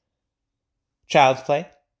food child's play,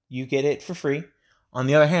 you get it for free. On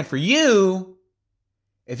the other hand, for you,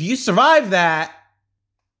 if you survive that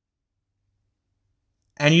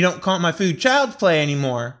and you don't call my food child's play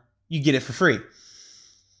anymore, you get it for free.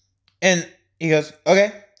 And he goes,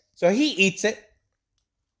 okay. So he eats it.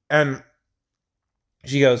 And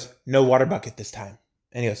she goes, no water bucket this time.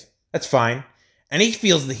 And he goes, that's fine. And he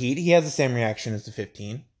feels the heat. He has the same reaction as the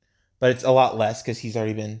 15. But it's a lot less because he's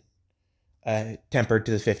already been tempered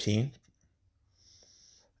to the 15.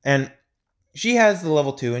 And she has the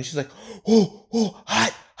level 2. And she's like,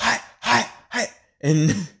 hot.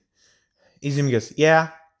 And Izumi goes, yeah.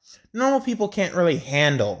 Normal people can't really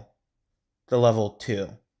handle the level 2.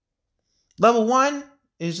 Level 1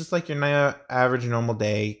 is just like your average normal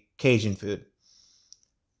day Cajun food.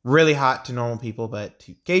 Really hot to normal people, but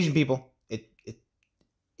to Cajun people,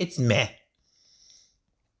 it's meh.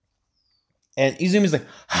 And Izumi's like,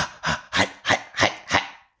 hot.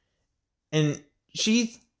 And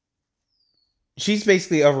she's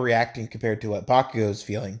basically overreacting compared to what Bakugo's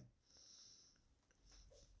feeling.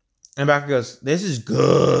 And Bakugo goes, this is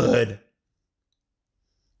good.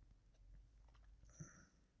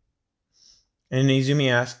 And Izumi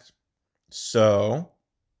asks, so,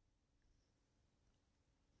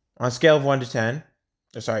 on a scale of 1 to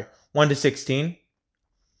 16.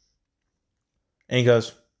 And he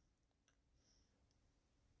goes,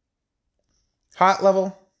 hot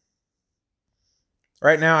level.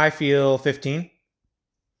 Right now I feel 15.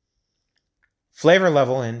 Flavor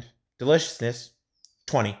level and deliciousness,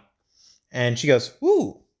 20. And she goes,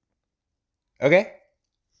 ooh, okay.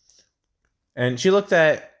 And she looked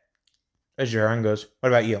at Azure and goes, what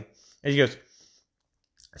about you? And she goes,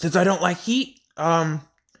 since I don't like heat, and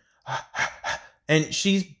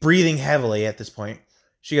she's breathing heavily at this point.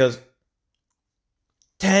 She goes,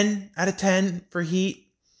 10 out of 10 for heat.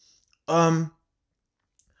 And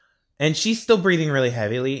she's still breathing really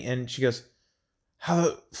heavily. And she goes,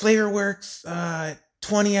 how flavor works,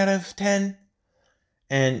 20 out of 10.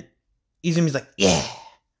 And Izumi's like, yeah,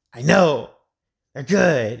 I know. They're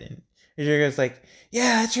good. And Azure goes like,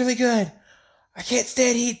 yeah, it's really good. I can't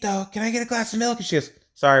stand heat though. Can I get a glass of milk? And she goes,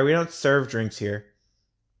 sorry, we don't serve drinks here.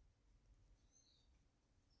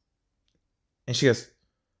 And she goes,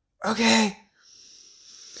 okay.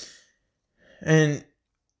 And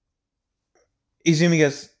Izumi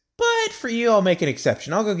goes, but for you, I'll make an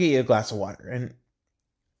exception. I'll go get you a glass of water. And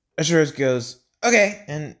Azure goes, okay.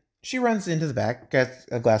 And she runs into the back, gets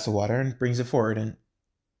a glass of water, and brings it forward. And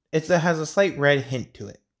it has a slight red hint to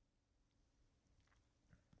it.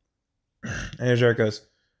 And Azure goes,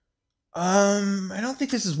 I don't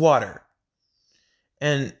think this is water.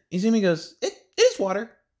 And Izumi goes, it is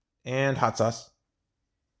water. And hot sauce.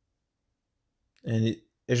 And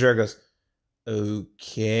Azure goes,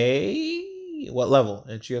 okay. What level?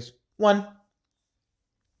 And she goes, 1.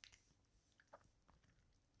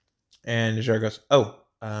 And Azure goes, oh,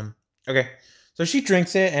 okay. So she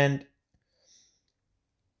drinks it, and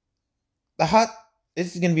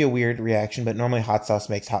this is going to be a weird reaction, but normally hot sauce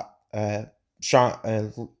makes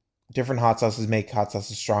different hot sauces make hot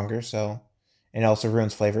sauces stronger, so, and it also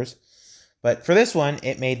ruins flavors. But for this one,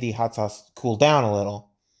 it made the hot sauce cool down a little,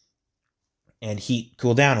 and heat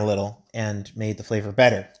cool down a little, and made the flavor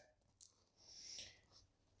better.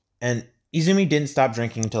 And Izumi didn't stop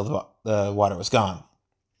drinking until the water was gone.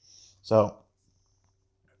 So,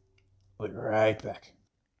 we'll be right back.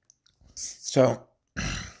 So,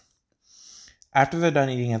 after they're done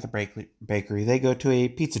eating at the bakery, they go to a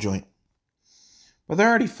pizza joint. But they're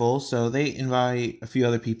already full, so they invite a few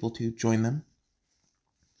other people to join them.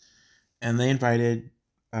 And they invited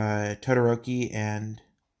Todoroki and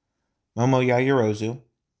Momo Yaoyorozu.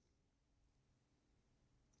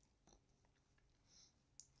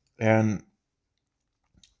 And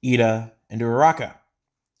Ida and Uraraka.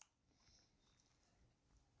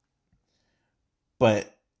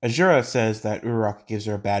 But Azura says that Uraraka gives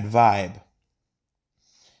her a bad vibe.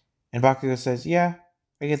 And Bakugo says, yeah,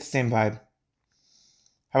 I get the same vibe.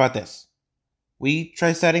 How about this? We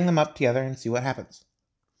try setting them up together and see what happens.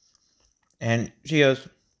 And she goes,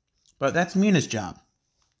 but that's Mina's job.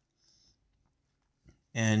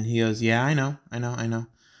 And he goes, yeah, I know.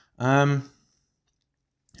 How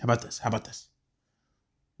about this?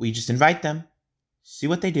 We just invite them, see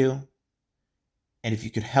what they do, and if you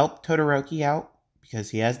could help Todoroki out, because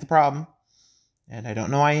he has the problem, and I don't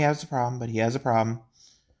know why he has the problem, but he has a problem,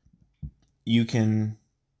 you can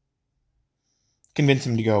convince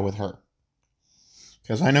him to go with her.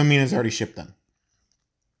 Because I know Mina's already shipped them.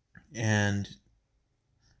 And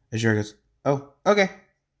Azure goes, oh, okay,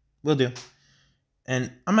 will do.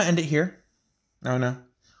 And I'm going to end it here. No.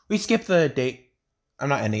 We skip the date. I'm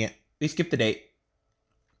not ending it. We skip the date.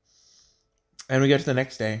 And we go to the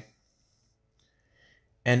next day.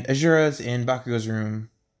 And Azura's in Bakugo's room.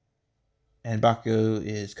 And Bakugo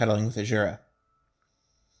is cuddling with Azura.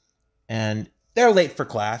 And they're late for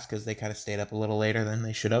class because they kind of stayed up a little later than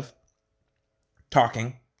they should have.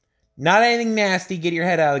 Talking. Not anything nasty. Get your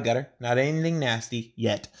head out of the gutter. Not anything nasty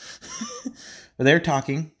yet. But they're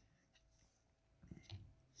talking.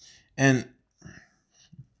 And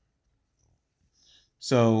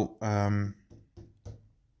so, I'll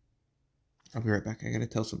be right back. I gotta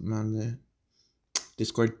tell something on the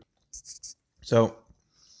Discord. So,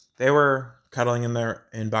 they were cuddling in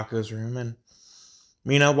Bakugo's room, and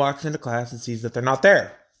Mina walks into class and sees that they're not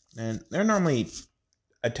there. And they're normally,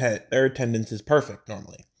 their attendance is perfect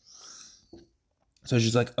normally. So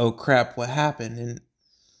she's like, oh crap, what happened?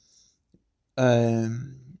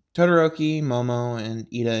 And Todoroki, Momo, and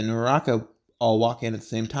Ida and Uraraka all walk in at the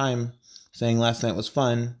same time, saying last night was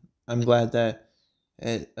fun. I'm glad that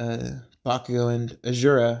Bakugo and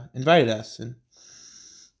Azura invited us. And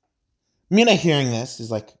Mina hearing this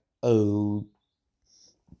is like, oh,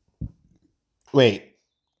 wait,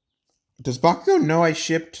 does Bakugo know I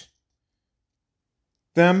shipped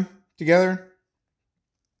them together?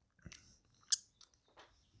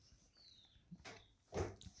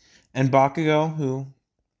 And Bakugo, who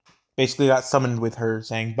basically got summoned with her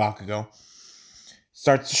saying Bakugo,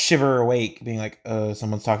 starts to shiver awake, being like,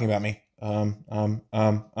 someone's talking about me. And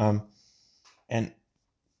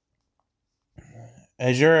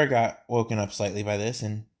Azura got woken up slightly by this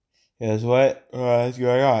and goes, what? What's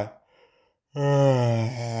going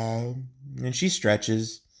on? And she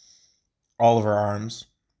stretches all of her arms.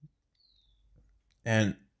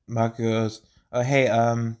 And Bakugo goes, oh, hey,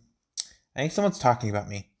 I think someone's talking about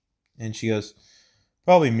me. And she goes,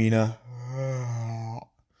 Probably Mina.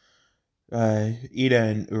 Ida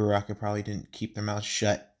and Uraraka probably didn't keep their mouths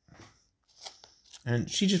shut.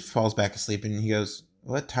 And she just falls back asleep, and he goes,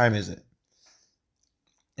 "What time is it?"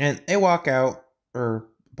 And they walk out, or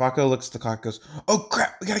Bako looks at the clock and goes, "Oh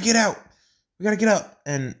crap, we gotta get out! We gotta get up!"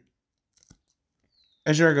 And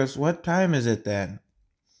Azure goes, "What time is it then?"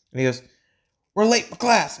 And he goes, "We're late for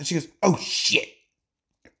class." And she goes, "Oh shit."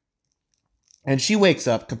 And she wakes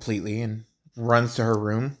up completely and runs to her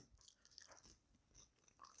room.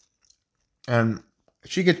 And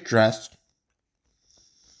she gets dressed.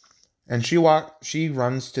 And she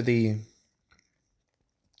runs to the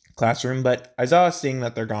classroom, but Aizawa, seeing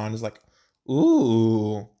that they're gone, is like,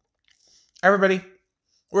 "Ooh, everybody,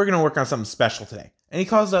 we're gonna work on something special today." And he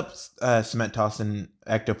calls up Cement Toss and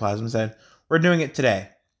Ectoplasm and said, "We're doing it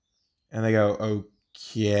today." And they go,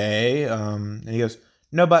 "Okay." And he goes,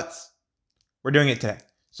 "No buts. We're doing it today."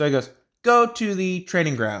 So he goes, "Go to the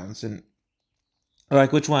training grounds." And they're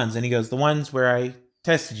like, "Which ones?" And he goes, "The ones where I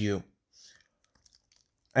tested you."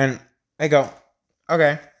 And they go,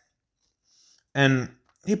 "Okay." And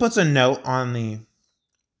he puts a note on the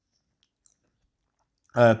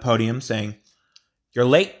podium saying, "You're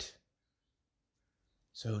late,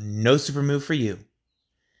 so no super move for you."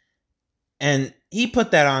 And he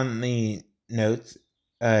put that on the notes.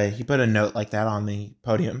 He put a note like that on the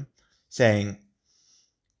podium saying,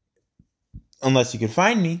 "Unless you can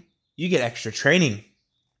find me, you get extra training."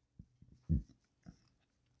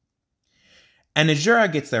 And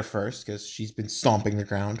Azura gets there first because she's been stomping the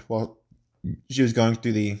ground while she was going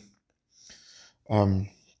through the um,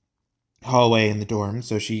 hallway in the dorm,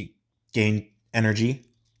 so she gained energy.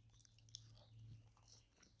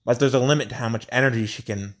 But there's a limit to how much energy she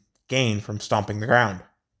can gain from stomping the ground.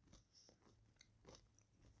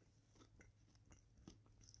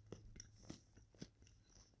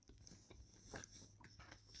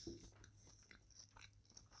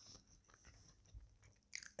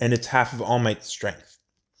 And it's half of All Might's strength.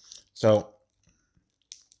 So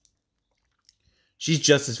she's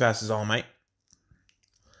just as fast as All Might.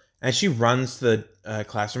 And she runs to the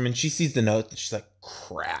classroom and she sees the note and she's like,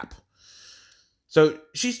 "Crap." So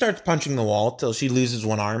she starts punching the wall till she loses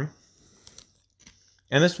one arm.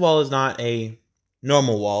 And this wall is not a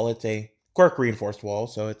normal wall. It's a quirk reinforced wall,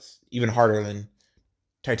 so it's even harder than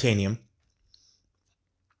titanium.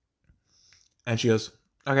 And she goes,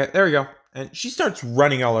 "Okay, there we go." And she starts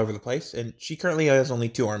running all over the place, and she currently has only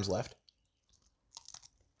 2 arms left.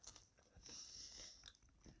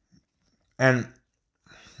 And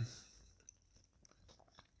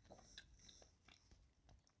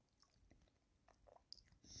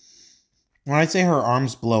when I say her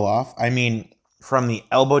arms blow off, I mean from the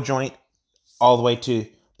elbow joint all the way to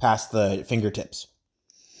past the fingertips.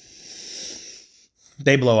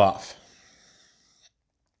 They blow off.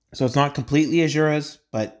 So it's not completely Azura's,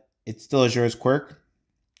 but it's still Azura's quirk,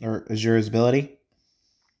 or Azura's ability.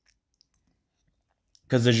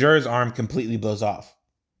 Because Azura's arm completely blows off.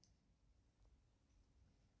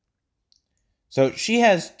 So she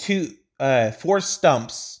has 4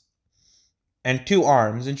 stumps and 2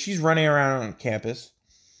 arms, and she's running around on campus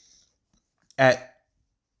at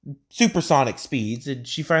supersonic speeds. And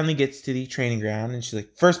she finally gets to the training ground, and she's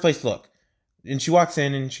like, "First place to look." And she walks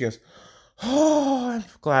in, and she goes, "Oh, I'm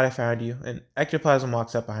glad I found you." And Ectoplasm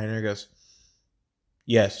walks up behind her and goes,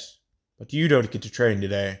 "Yes, but you don't get to train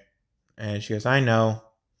today." And she goes, "I know.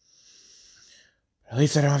 At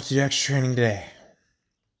least I don't have to do extra training today."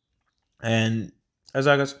 And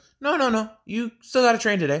Azar goes, "No, no, no. You still got to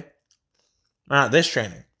train today. Not this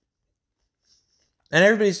training." And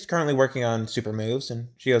everybody's currently working on super moves. And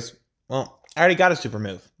she goes, "Well, I already got a super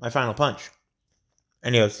move. My final punch."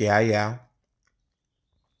 And he goes, "Yeah, yeah.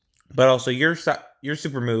 But also your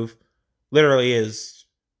super move literally is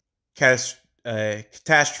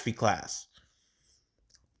catastrophe class."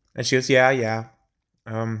 And she goes, "Yeah, yeah.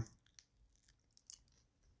 Um,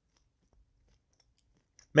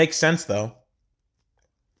 Makes sense though.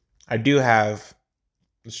 I do have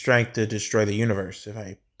the strength to destroy the universe if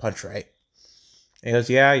I punch right." And he goes,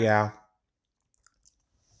 "Yeah, yeah.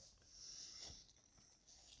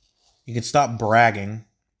 You can stop bragging."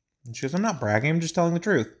 And she goes, "I'm not bragging. I'm just telling the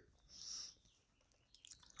truth."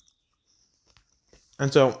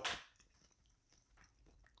 And so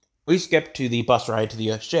we skip to the bus ride to the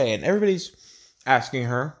USJ, and everybody's asking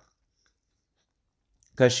her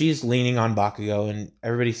because she's leaning on Bakugo, and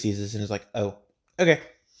everybody sees this and is like, "Oh, okay."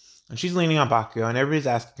 And she's leaning on Bakugo, and everybody's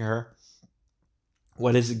asking her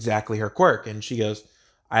what is exactly her quirk. And she goes,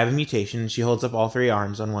 "I have a mutation." And she holds up all 3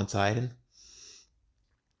 arms on one side, and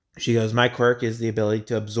she goes, "My quirk is the ability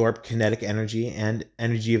to absorb kinetic energy and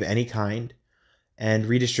energy of any kind and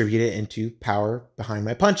redistribute it into power behind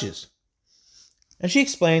my punches. And she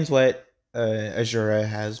explains what Azure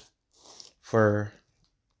has for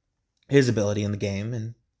his ability in the game,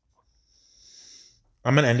 and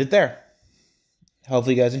I'm going to end it there.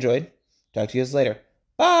 Hopefully you guys enjoyed. Talk to you guys later.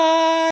 Bye!